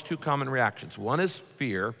loss, there are always 2 common reactions. One is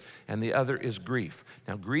fear, and the other is grief.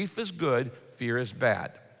 Now, grief is good, fear is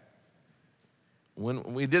bad.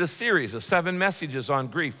 When we did a series of 7 messages on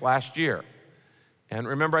grief last year, And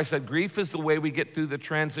remember I said grief is the way we get through the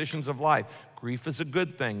transitions of life. Grief is a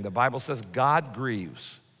good thing. The Bible says God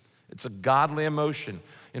grieves. It's a godly emotion.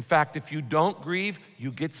 In fact, if you don't grieve, you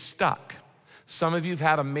get stuck. Some of you have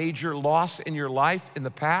had a major loss in your life in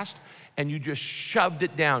the past, and you just shoved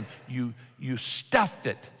it down. You stuffed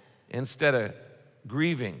it instead of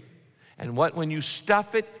grieving. And when you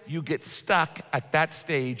stuff it, you get stuck at that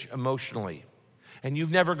stage emotionally. And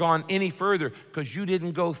you've never gone any further because you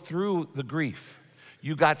didn't go through the grief.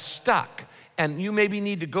 You got stuck. And you maybe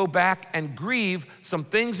need to go back and grieve some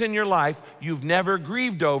things in your life you've never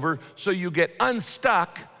grieved over, so you get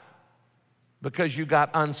unstuck because you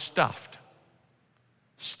got unstuffed.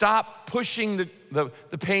 Stop pushing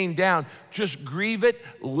the pain down. Just grieve it,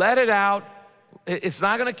 let it out. It's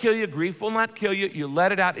not gonna kill you. Grief will not kill you. You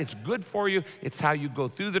let it out. It's good for you. It's how you go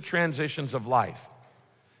through the transitions of life.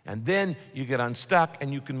 And then you get unstuck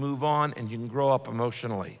and you can move on and you can grow up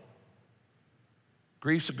emotionally.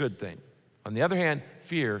 Grief's a good thing. On the other hand,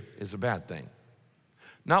 fear is a bad thing.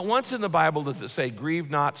 Not once in the Bible does it say, grieve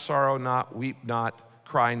not, sorrow not, weep not,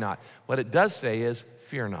 cry not. What it does say is,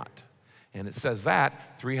 fear not. And it says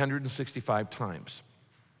that 365 times,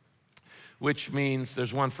 which means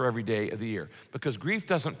there's one for every day of the year. Because grief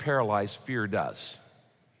doesn't paralyze, fear does.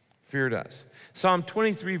 Fear does. Psalm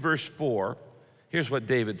 23, verse 4, here's what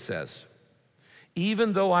David says.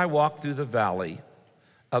 Even though I walk through the valley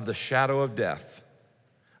of the shadow of death,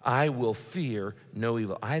 I will fear no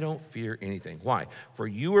evil. I don't fear anything. Why? For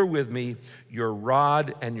you are with me, your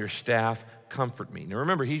rod and your staff comfort me. Now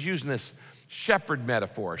remember, he's using this shepherd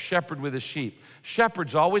metaphor, a shepherd with his sheep.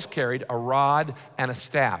 Shepherds always carried a rod and a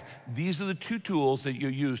staff. These are the two tools that you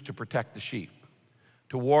use to protect the sheep,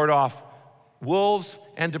 to ward off wolves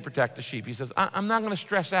and to protect the sheep. He says, I'm not going to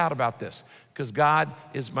stress out about this because God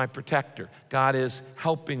is my protector. God is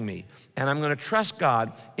helping me. And I'm going to trust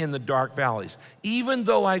God in the dark valleys. Even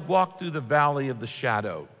though I walk through the valley of the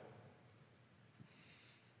shadow.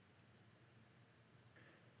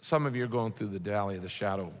 Some of you are going through the valley of the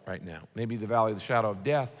shadow right now. Maybe the valley of the shadow of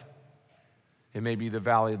death. It may be the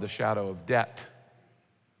valley of the shadow of debt.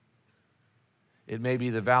 It may be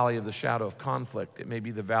the valley of the shadow of conflict. It may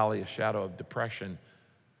be the valley of shadow of depression.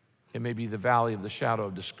 It may be the valley of the shadow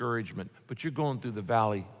of discouragement. But you're going through the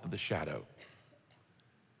valley of the shadow.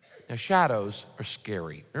 Now, shadows are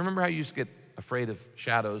scary. Remember how you used to get afraid of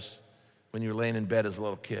shadows when you were laying in bed as a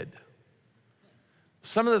little kid?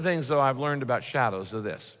 Some of the things, though, I've learned about shadows are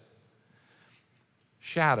this.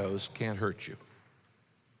 Shadows can't hurt you.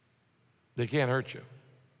 They can't hurt you.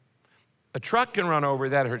 A truck can run over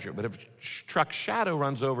you, that hurts you. But if a truck's shadow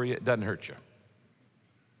runs over you, it doesn't hurt you.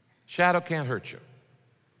 Shadow can't hurt you.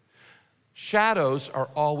 Shadows are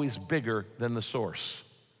always bigger than the source.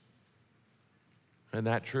 Isn't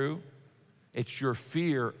that true? It's your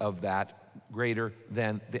fear of that greater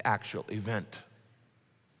than the actual event.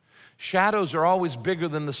 Shadows are always bigger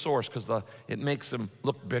than the source because it makes them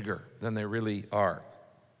look bigger than they really are.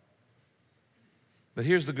 But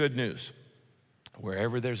here's the good news.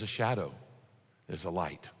 Wherever there's a shadow, there's a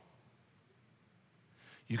light.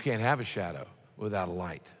 You can't have a shadow without a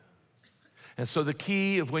light. And so the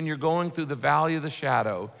key of when you're going through the valley of the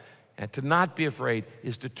shadow and to not be afraid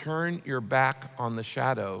is to turn your back on the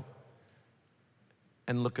shadow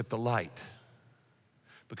and look at the light.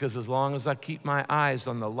 Because as long as I keep my eyes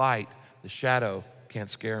on the light, the shadow can't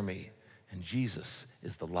scare me. And Jesus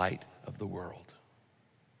is the light of the world.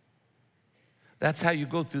 That's how you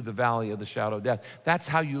go through the valley of the shadow of death. That's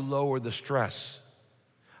how you lower the stress.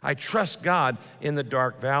 I trust God in the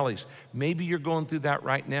dark valleys. Maybe you're going through that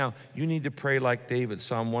right now. You need to pray like David,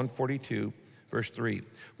 Psalm 142, verse 3.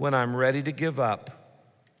 When I'm ready to give up,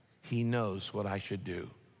 he knows what I should do.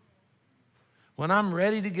 When I'm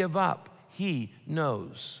ready to give up, he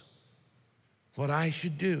knows what I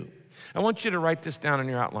should do. I want you to write this down in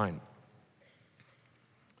your outline.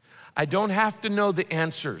 I don't have to know the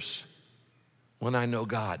answers when I know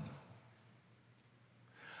God.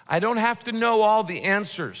 I don't have to know all the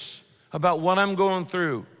answers about what I'm going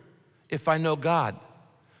through if I know God,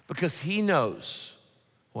 because he knows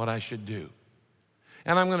what I should do.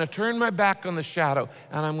 And I'm going to turn my back on the shadow,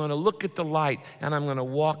 and I'm going to look at the light, and I'm going to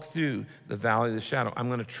walk through the valley of the shadow. I'm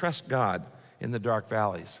going to trust God in the dark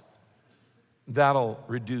valleys. That'll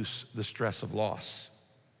reduce the stress of loss.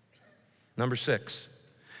 Number 6.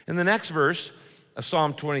 In the next verse of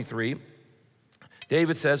Psalm 23,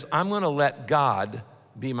 David says, I'm going to let God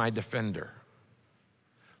be my defender.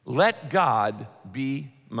 Let God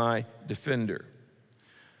be my defender.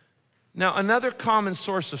 Now, another common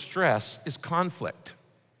source of stress is conflict,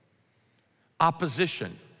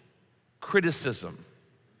 opposition, criticism,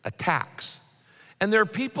 attacks. And there are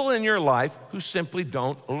people in your life who simply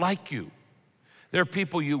don't like you. There are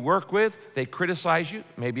people you work with, they criticize you,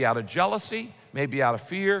 maybe out of jealousy, maybe out of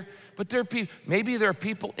fear, but maybe there are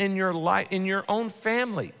people in your life, in your own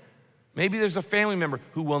family. Maybe there's a family member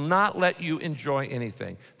who will not let you enjoy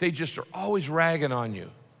anything. They just are always ragging on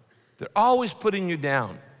you. They're always putting you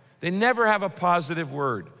down. They never have a positive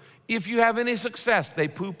word. If you have any success, they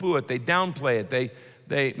poo-poo it, they downplay it,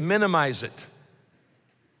 they minimize it.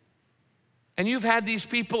 And you've had these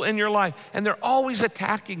people in your life, and they're always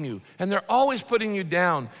attacking you, and they're always putting you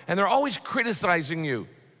down, and they're always criticizing you.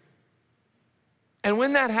 And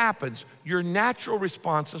when that happens, your natural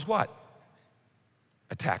response is what?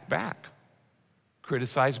 Attack back,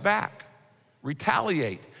 criticize back,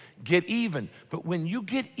 retaliate, get even. But when you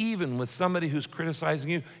get even with somebody who's criticizing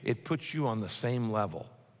you, it puts you on the same level.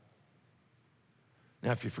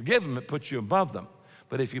 Now, if you forgive them, it puts you above them.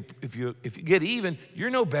 But if you get even, you're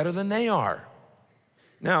no better than they are.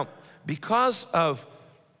 Now, because of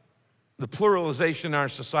the pluralization in our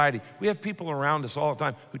society, we have people around us all the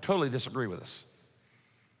time who totally disagree with us.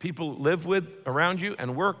 People live with around you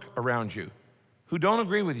and work around you who don't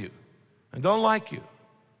agree with you and don't like you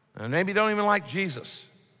and maybe don't even like Jesus.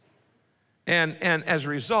 And as a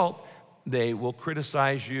result, they will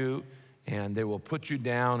criticize you and they will put you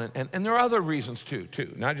down. And there are other reasons too,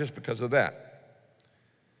 not just because of that.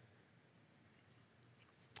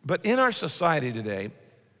 But in our society today,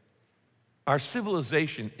 our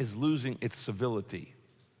civilization is losing its civility.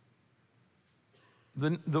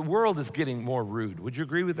 The world is getting more rude. Would you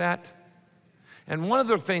agree with that? And one of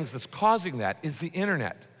the things that's causing that is the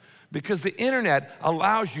internet. Because the internet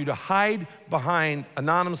allows you to hide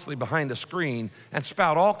anonymously behind a screen and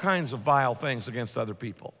spout all kinds of vile things against other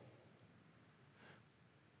people.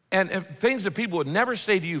 And things that people would never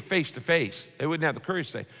say to you face to face, they wouldn't have the courage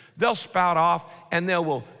to say. They'll spout off and they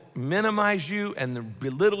will minimize you and they'll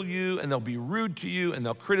belittle you and they'll be rude to you and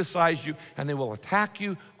they'll criticize you and they will attack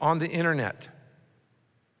you on the internet.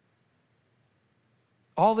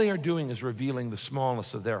 All they are doing is revealing the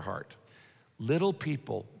smallness of their heart. Little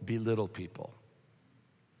people belittle people.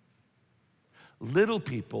 Little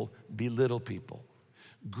people belittle people.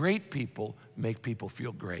 Great people make people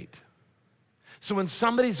feel great. So when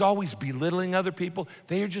somebody's always belittling other people,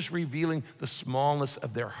 they are just revealing the smallness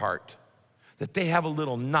of their heart, that they have a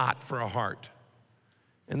little knot for a heart.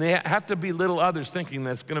 And they have to belittle others thinking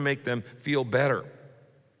that's going to make them feel better.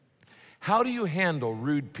 How do you handle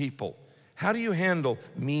rude people? How do you handle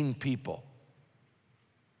mean people?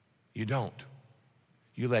 You don't.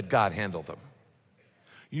 You let God handle them.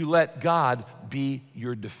 You let God be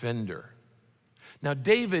your defender. Now,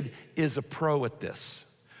 David is a pro at this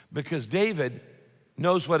because David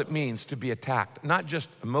knows what it means to be attacked, not just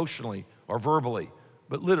emotionally or verbally,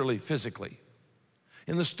 but literally physically.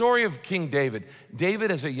 In the story of King David, David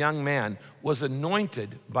as a young man was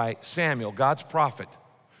anointed by Samuel, God's prophet,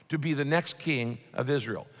 to be the next king of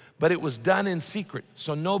Israel. But it was done in secret,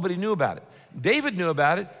 so nobody knew about it. David knew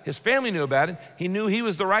about it, his family knew about it, he knew he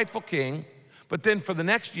was the rightful king, but then for the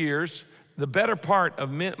next years, the better part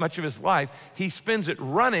of much of his life, he spends it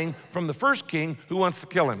running from the first king who wants to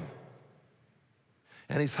kill him.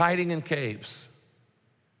 And he's hiding in caves.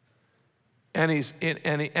 And he's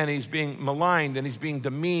being maligned, and he's being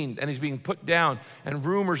demeaned, and he's being put down, and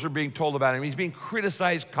rumors are being told about him. He's being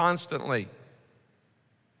criticized constantly.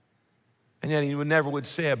 And yet he never would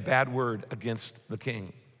say a bad word against the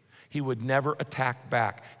king. He would never attack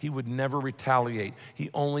back. He would never retaliate. He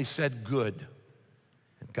only said good.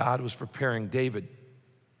 And God was preparing David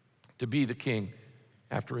to be the king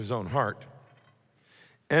after his own heart.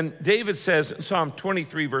 And David says in Psalm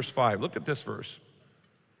 23, verse 5, look at this verse.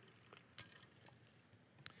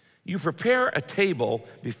 You prepare a table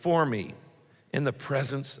before me in the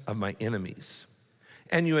presence of my enemies,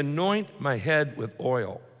 and you anoint my head with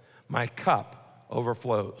oil. My cup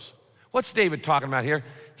overflows. What's David talking about here?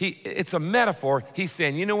 It's a metaphor. He's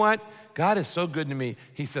saying, you know what? God is so good to me.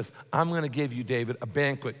 He says, I'm going to give you, David, a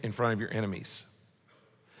banquet in front of your enemies.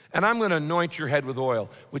 And I'm going to anoint your head with oil,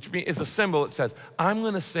 which is a symbol that says, I'm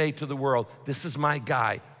going to say to the world, this is my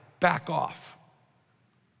guy. Back off.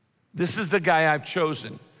 This is the guy I've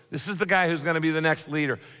chosen. This is the guy who's going to be the next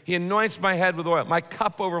leader. He anoints my head with oil. My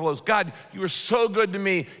cup overflows. God, you are so good to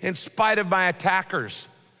me in spite of my attackers,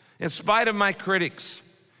 in spite of my critics.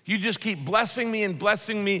 You just keep blessing me and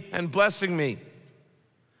blessing me and blessing me.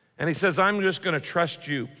 And he says, I'm just going to trust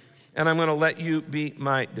you, and I'm going to let you be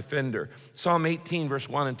my defender. Psalm 18, verse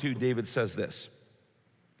 1 and 2, David says this.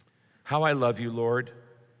 How I love you, Lord.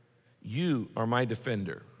 You are my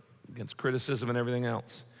defender against criticism and everything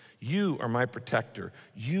else. You are my protector.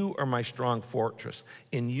 You are my strong fortress.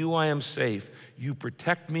 In you I am safe. You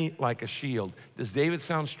protect me like a shield. Does David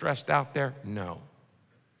sound stressed out there? No.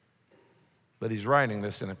 But he's writing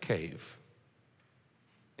this in a cave.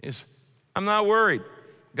 I'm not worried.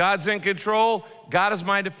 God's in control. God is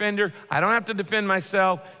my defender. I don't have to defend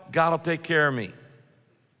myself. God will take care of me.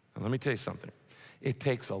 And let me tell you something. It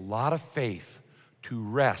takes a lot of faith to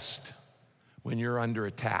rest when you're under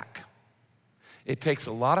attack. It takes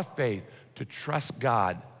a lot of faith to trust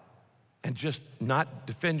God and just not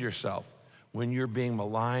defend yourself when you're being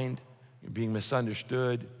maligned, you're being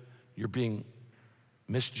misunderstood, you're being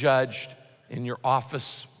misjudged in your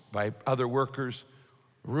office by other workers.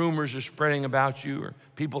 Rumors are spreading about you, or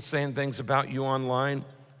people saying things about you online.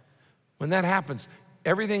 When that happens,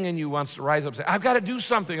 everything in you wants to rise up and say, I've got to do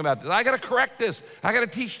something about this. I got to correct this. I got to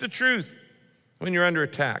teach the truth when you're under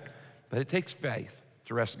attack. But it takes faith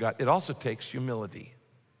to rest in God. It also takes humility.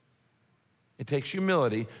 It takes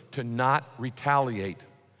humility to not retaliate,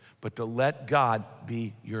 but to let God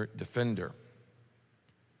be your defender.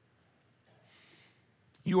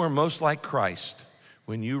 You are most like Christ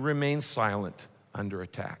when you remain silent under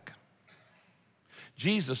attack.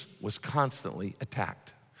 Jesus was constantly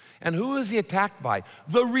attacked. And who was he attacked by?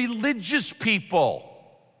 The religious people.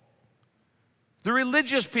 The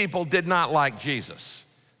religious people did not like Jesus.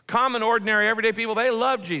 Common, ordinary, everyday people, they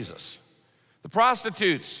loved Jesus. The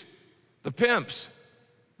prostitutes, the pimps,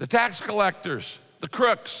 the tax collectors, the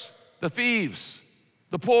crooks, the thieves,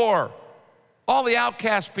 the poor, all the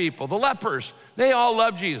outcast people, the lepers, they all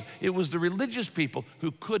loved Jesus. It was the religious people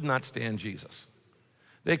who could not stand Jesus.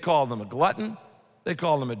 They called him a glutton. They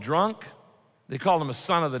called him a drunk. They called him a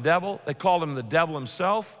son of the devil. They called him the devil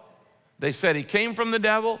himself. They said he came from the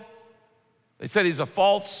devil. They said he's a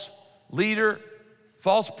false leader,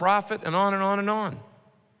 false prophet, and on and on and on.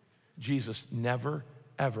 Jesus never,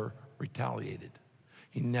 ever retaliated.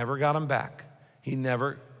 He never got them back. He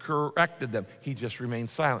never corrected them. He just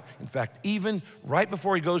remained silent. In fact, even right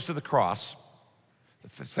before he goes to the cross,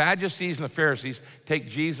 the Sadducees and the Pharisees take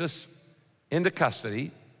Jesus into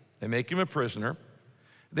custody. They make him a prisoner.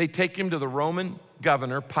 They take him to the Roman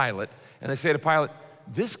governor, Pilate, and they say to Pilate,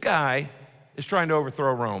 this guy is trying to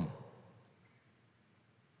overthrow Rome.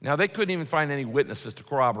 Now, they couldn't even find any witnesses to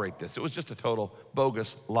corroborate this. It was just a total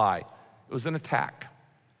bogus lie. It was an attack.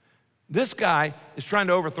 This guy is trying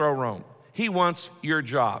to overthrow Rome. He wants your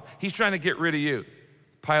job. He's trying to get rid of you.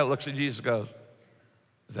 Pilate looks at Jesus and goes,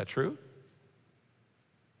 is that true?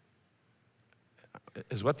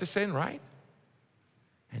 Is what they're saying right?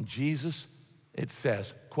 And Jesus, it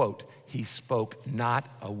says, quote, he spoke not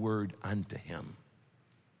a word unto him.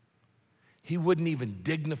 He wouldn't even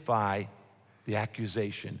dignify the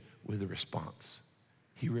accusation with a response.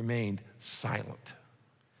 He remained silent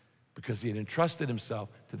because he had entrusted himself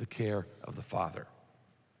to the care of the Father.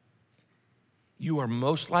 You are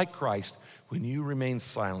most like Christ when you remain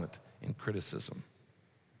silent in criticism.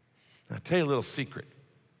 And I'll tell you a little secret,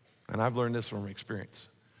 and I've learned this from experience.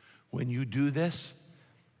 When you do this,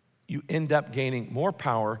 you end up gaining more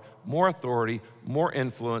power, more authority, more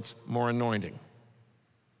influence, more anointing.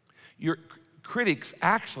 Your critics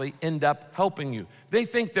actually end up helping you. They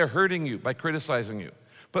think they're hurting you by criticizing you.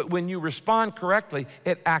 But when you respond correctly,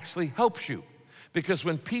 it actually helps you. Because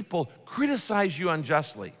when people criticize you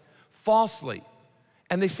unjustly, falsely,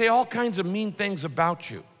 and they say all kinds of mean things about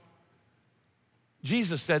you,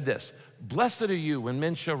 Jesus said this, blessed are you when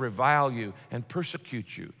men shall revile you and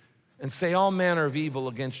persecute you and say all manner of evil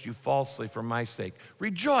against you falsely for my sake.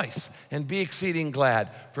 Rejoice and be exceeding glad,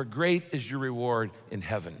 for great is your reward in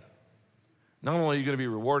heaven. Not only are you going to be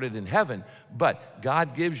rewarded in heaven, but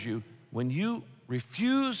God gives you, when you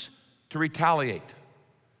refuse to retaliate,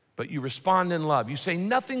 but you respond in love, you say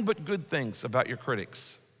nothing but good things about your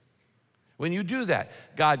critics. When you do that,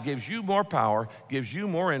 God gives you more power, gives you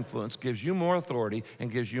more influence, gives you more authority,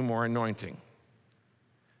 and gives you more anointing.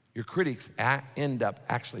 Your critics end up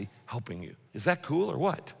actually helping you. Is that cool or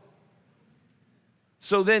what?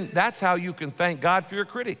 So then that's how you can thank God for your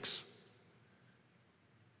critics.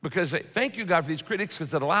 Because thank you, God, for these critics,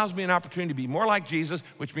 because it allows me an opportunity to be more like Jesus,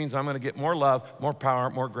 which means I'm going to get more love, more power,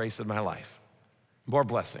 more grace in my life, more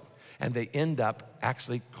blessing. And they end up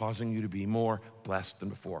actually causing you to be more blessed than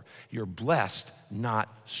before. You're blessed, not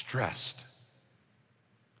stressed.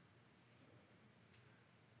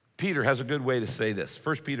 Peter has a good way to say this.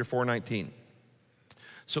 1 Peter 4:19.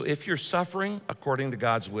 So if you're suffering according to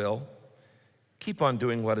God's will, keep on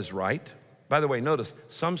doing what is right. By the way, notice,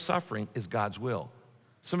 some suffering is God's will.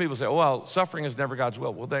 Some people say, oh, well, suffering is never God's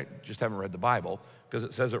will. Well, they just haven't read the Bible, because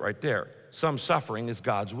it says it right there. Some suffering is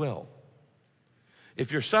God's will.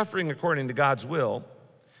 If you're suffering according to God's will,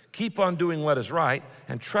 Keep on doing what is right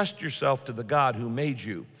and trust yourself to the God who made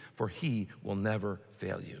you, for he will never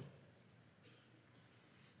fail you.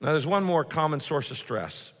 Now, there's one more common source of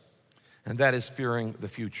stress, and that is fearing the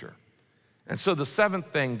future. And so the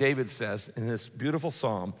seventh thing David says in this beautiful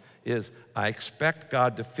psalm is, I expect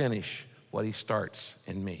God to finish what he starts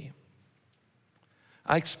in me.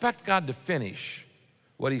 I expect God to finish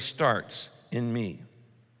what he starts in me.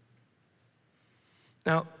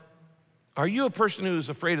 Now, are you a person who's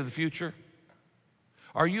afraid of the future?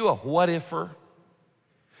 Are you a what-ifer?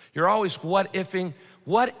 You're always what-ifing.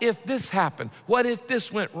 What if this happened? What if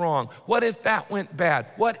this went wrong? What if that went bad?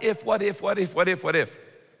 What if?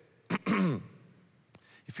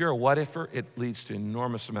 If you're a what-ifer, it leads to an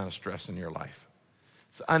enormous amount of stress in your life.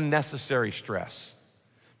 It's unnecessary stress.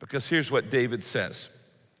 Because here's what David says,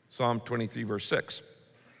 Psalm 23, verse 6.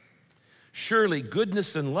 Surely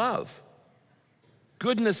goodness and love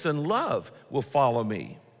will follow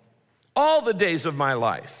me all the days of my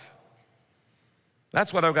life.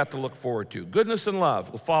 That's what I've got to look forward to. Goodness and love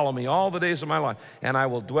will follow me all the days of my life, and I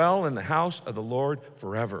will dwell in the house of the Lord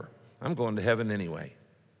forever. I'm going to heaven anyway.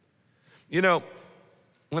 You know,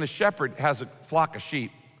 when a shepherd has a flock of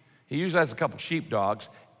sheep, he usually has a couple sheepdogs.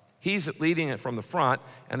 He's leading it from the front,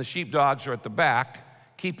 and the sheepdogs are at the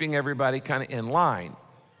back, keeping everybody kind of in line.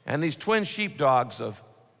 And these twin sheepdogs of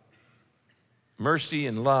mercy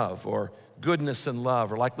and love, or goodness and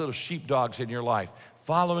love, are like little sheepdogs in your life,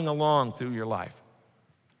 following along through your life.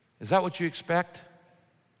 Is that what you expect?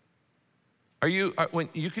 When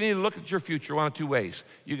you can either look at your future one of two ways.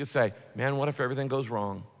 You could say, man, what if everything goes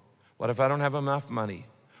wrong? What if I don't have enough money?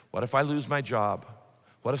 What if I lose my job?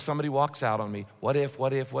 What if somebody walks out on me? What if?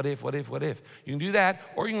 You can do that,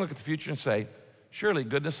 or you can look at the future and say, surely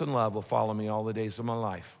goodness and love will follow me all the days of my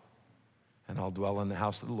life, and I'll dwell in the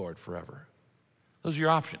house of the Lord forever. Those are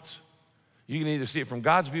your options. You can either see it from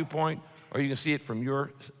God's viewpoint, or you can see it from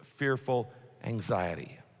your fearful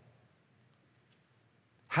anxiety.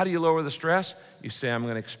 How do you lower the stress? You say, I'm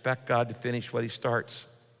going to expect God to finish what he starts.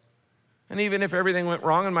 And even if everything went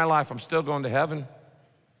wrong in my life, I'm still going to heaven.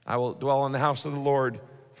 I will dwell in the house of the Lord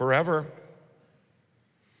forever.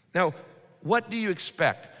 Now, what do you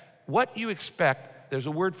expect? What you expect, there's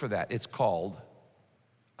a word for that. It's called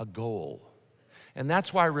a goal. And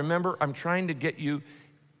that's why, remember, I'm trying to get you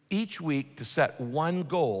each week to set one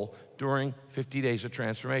goal during 50 days of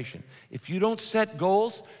transformation. If you don't set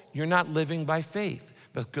goals, you're not living by faith,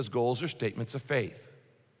 because goals are statements of faith.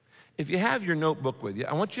 If you have your notebook with you,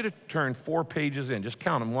 I want you to turn 4 pages in. Just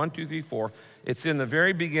count them, 1, 2, 3, 4. It's in the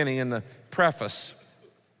very beginning, in the preface.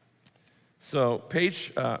 So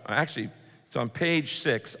it's on page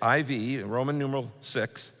 6, IV, Roman numeral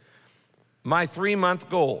 6, my 3-month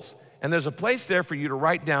goals. And there's a place there for you to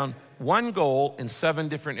write down one goal in 7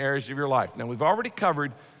 different areas of your life. Now, we've already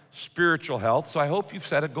covered spiritual health, so I hope you've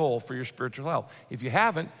set a goal for your spiritual health. If you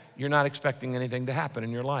haven't, you're not expecting anything to happen in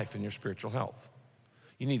your life, in your spiritual health.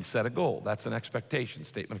 You need to set a goal. That's an expectation,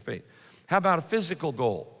 statement of faith. How about a physical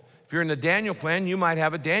goal? If you're in the Daniel plan, you might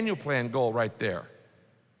have a Daniel plan goal right there.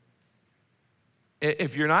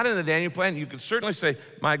 If you're not in the Daniel plan, you could certainly say,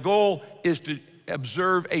 my goal is to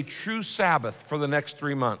observe a true Sabbath for the next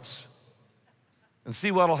 3 months. And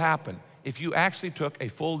see what'll happen if you actually took a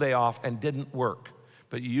full day off and didn't work,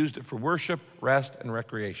 but you used it for worship, rest, and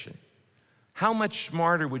recreation. How much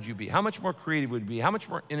smarter would you be? How much more creative would you be? How much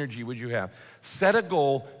more energy would you have? Set a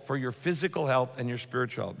goal for your physical health and your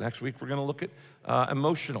spiritual health. Next week, we're going to look at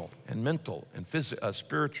emotional and mental and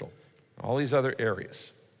spiritual, all these other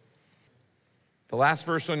areas. The last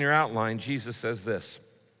verse on your outline, Jesus says this,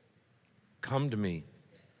 come to me.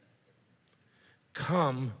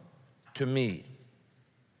 Come to me.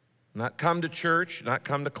 Not come to church, not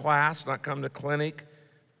come to class, not come to clinic.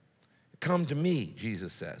 Come to me,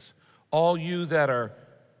 Jesus says. All you that are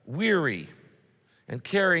weary and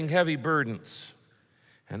carrying heavy burdens,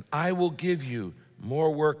 and I will give you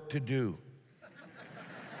more work to do.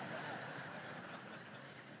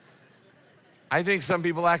 I think some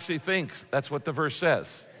people actually think that's what the verse says.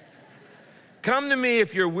 Come to me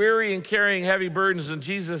if you're weary and carrying heavy burdens, and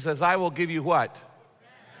Jesus says, I will give you what?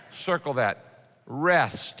 Circle that.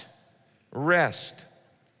 Rest. Rest.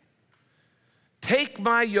 Take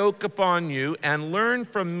my yoke upon you and learn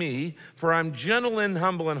from me, for I'm gentle and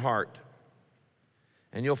humble in heart,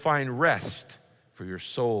 and you'll find rest for your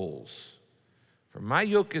souls. For my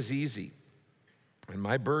yoke is easy and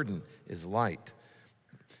my burden is light.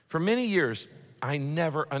 For many years, I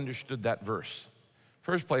never understood that verse.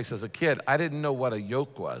 First place, as a kid, I didn't know what a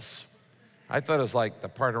yolk was. I thought it was like the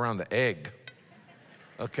part around the egg,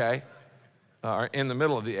 okay? Or in the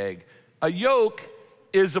middle of the egg. A yolk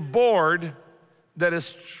is a board that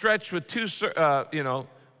is stretched with two,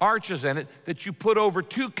 arches in it that you put over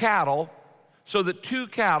two cattle so that two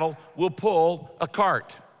cattle will pull a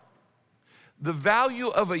cart. The value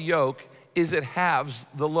of a yoke is it halves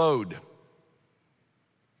the load.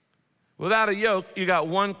 Without a yoke, you got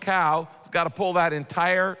one cow, it's got to pull that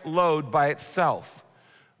entire load by itself.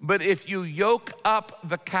 But if you yoke up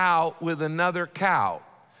the cow with another cow,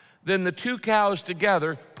 then the two cows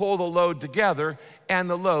together pull the load together, and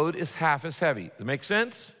the load is half as heavy. Does that make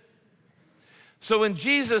sense? So when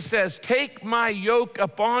Jesus says, take my yoke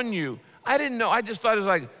upon you, I didn't know, I just thought it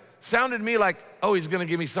was sounded to me like, oh, he's gonna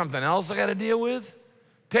give me something else I gotta deal with?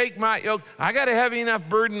 Take my yoke. I got a heavy enough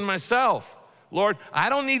burden myself. Lord, I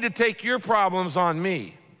don't need to take your problems on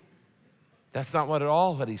me. That's not what at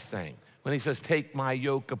all what he's saying. When he says, take my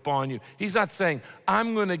yoke upon you, he's not saying,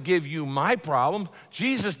 I'm gonna give you my problems.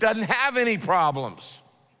 Jesus doesn't have any problems.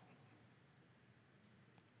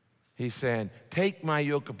 He's saying, take my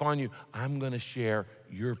yoke upon you. I'm gonna share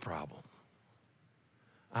your problem.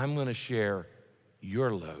 I'm gonna share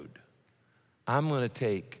your load. I'm gonna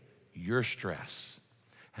take your stress,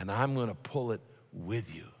 and I'm gonna pull it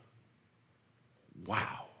with you.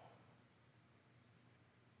 Wow.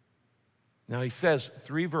 Now he says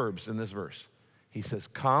three verbs in this verse. He says,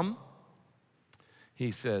 come,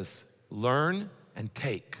 he says, learn, and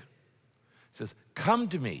take. He says, come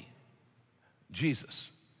to me, Jesus.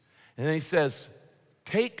 And then he says,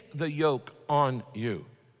 take the yoke on you.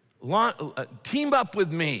 Team up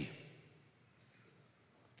with me.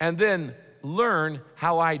 And then learn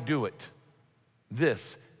how I do it.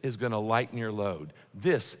 This is going to lighten your load.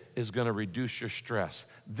 This is going to reduce your stress.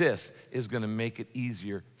 This is going to make it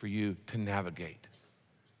easier for you to navigate.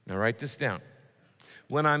 Now write this down.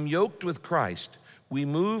 When I'm yoked with Christ, we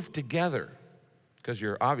move together, because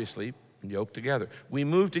you're obviously yoked together. We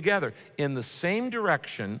move together in the same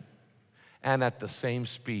direction and at the same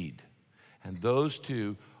speed. And those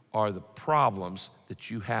two are the problems that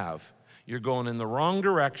you have. You're going in the wrong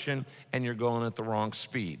direction and you're going at the wrong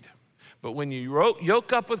speed. But when you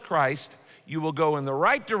yoke up with Christ, you will go in the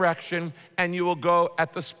right direction and you will go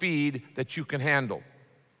at the speed that you can handle.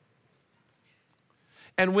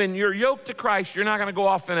 And when you're yoked to Christ, you're not going to go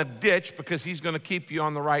off in a ditch because he's going to keep you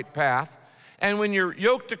on the right path. And when you're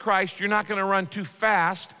yoked to Christ, you're not going to run too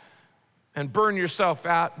fast and burn yourself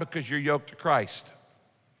out because you're yoked to Christ.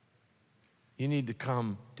 You need to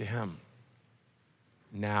come to him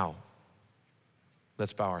now.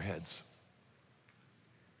 Let's bow our heads.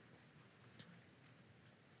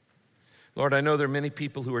 Lord, I know there are many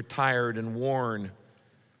people who are tired and worn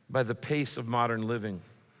by the pace of modern living.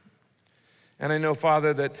 And I know,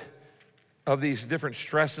 Father, that of these different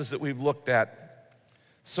stresses that we've looked at,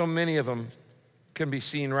 so many of them can be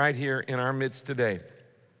seen right here in our midst today.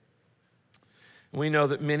 We know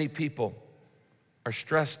that many people are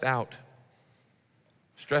stressed out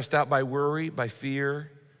by worry, by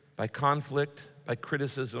fear, by conflict, by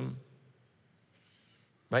criticism,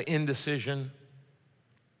 by indecision,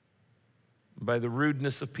 by the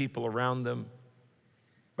rudeness of people around them,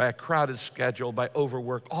 by a crowded schedule, by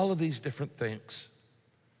overwork, all of these different things.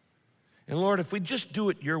 And Lord, if we just do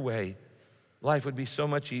it your way, life would be so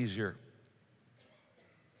much easier.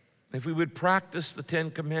 If we would practice the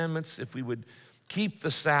 10 Commandments, if we would keep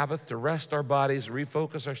the Sabbath to rest our bodies,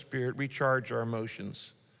 refocus our spirit, recharge our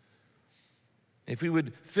emotions, if we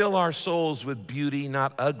would fill our souls with beauty,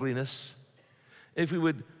 not ugliness, if we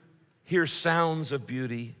would hear sounds of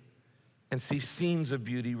beauty and see scenes of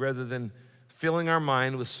beauty rather than filling our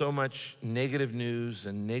mind with so much negative news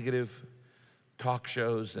and negative talk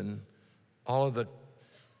shows and all of the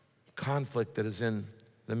conflict that is in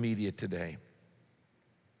the media today.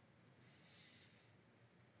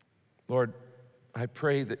 Lord, I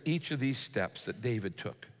pray that each of these steps that David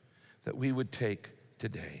took, that we would take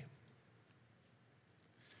today.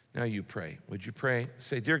 Now you pray. Would you pray?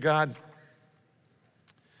 Say, dear God,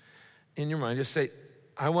 in your mind, just say,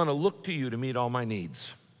 I want to look to you to meet all my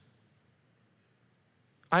needs.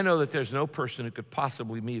 I know that there's no person who could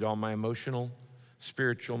possibly meet all my emotional,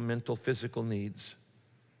 spiritual, mental, physical needs.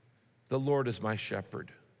 The Lord is my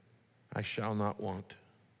shepherd. I shall not want.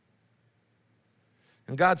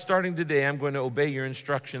 And God, starting today, I'm going to obey your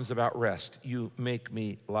instructions about rest. You make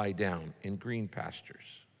me lie down in green pastures.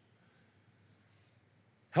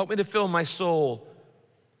 Help me to fill my soul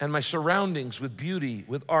and my surroundings with beauty,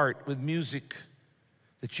 with art, with music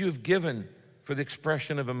that you have given for the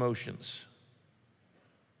expression of emotions.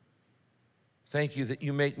 Thank you that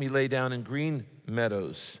you make me lay down in green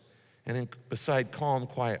meadows and beside calm,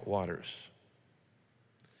 quiet waters.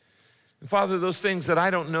 And Father, those things that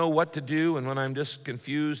I don't know what to do and when I'm just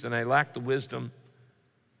confused and I lack the wisdom,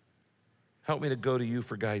 Help me to go to you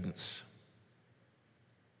for guidance.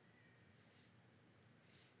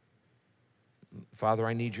 Father,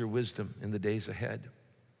 I need your wisdom in the days ahead.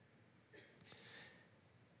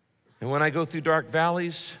 And when I go through dark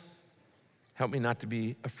valleys, help me not to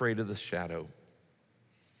be afraid of the shadow,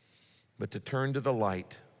 but to turn to the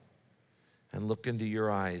light and look into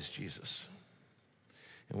your eyes, Jesus.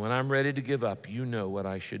 And when I'm ready to give up, you know what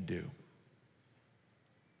I should do.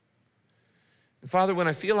 And Father, when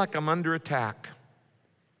I feel like I'm under attack,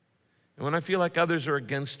 and when I feel like others are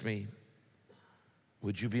against me,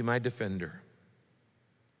 would you be my defender?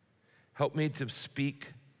 Help me to speak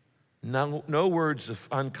no words of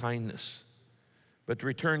unkindness, but to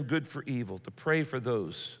return good for evil, to pray for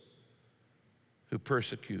those who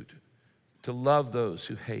persecute, to love those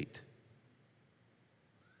who hate,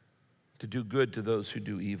 to do good to those who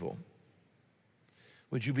do evil.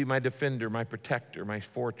 Would you be my defender, my protector, my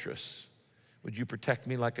fortress? Would you protect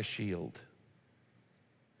me like a shield?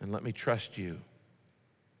 And let me trust you.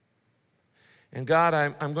 And God,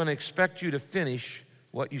 I'm going to expect you to finish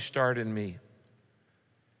what you started in me.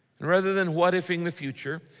 And rather than what-ifing the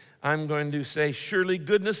future, I'm going to say, surely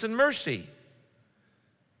goodness and mercy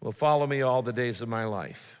will follow me all the days of my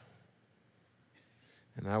life.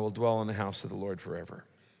 And I will dwell in the house of the Lord forever.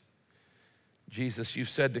 Jesus, you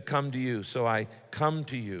said to come to you, so I come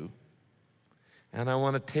to you. And I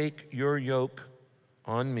want to take your yoke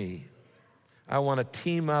on me. I want to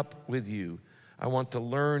team up with you. I want to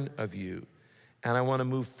learn of you. And I want to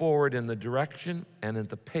move forward in the direction and at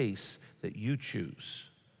the pace that you choose.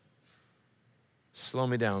 Slow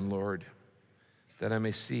me down, Lord, that I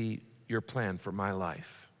may see your plan for my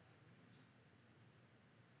life.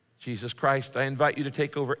 Jesus Christ, I invite you to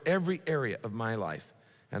take over every area of my life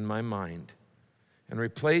and my mind and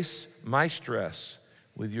replace my stress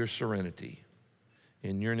with your serenity.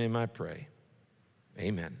 In your name I pray.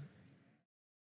 Amen.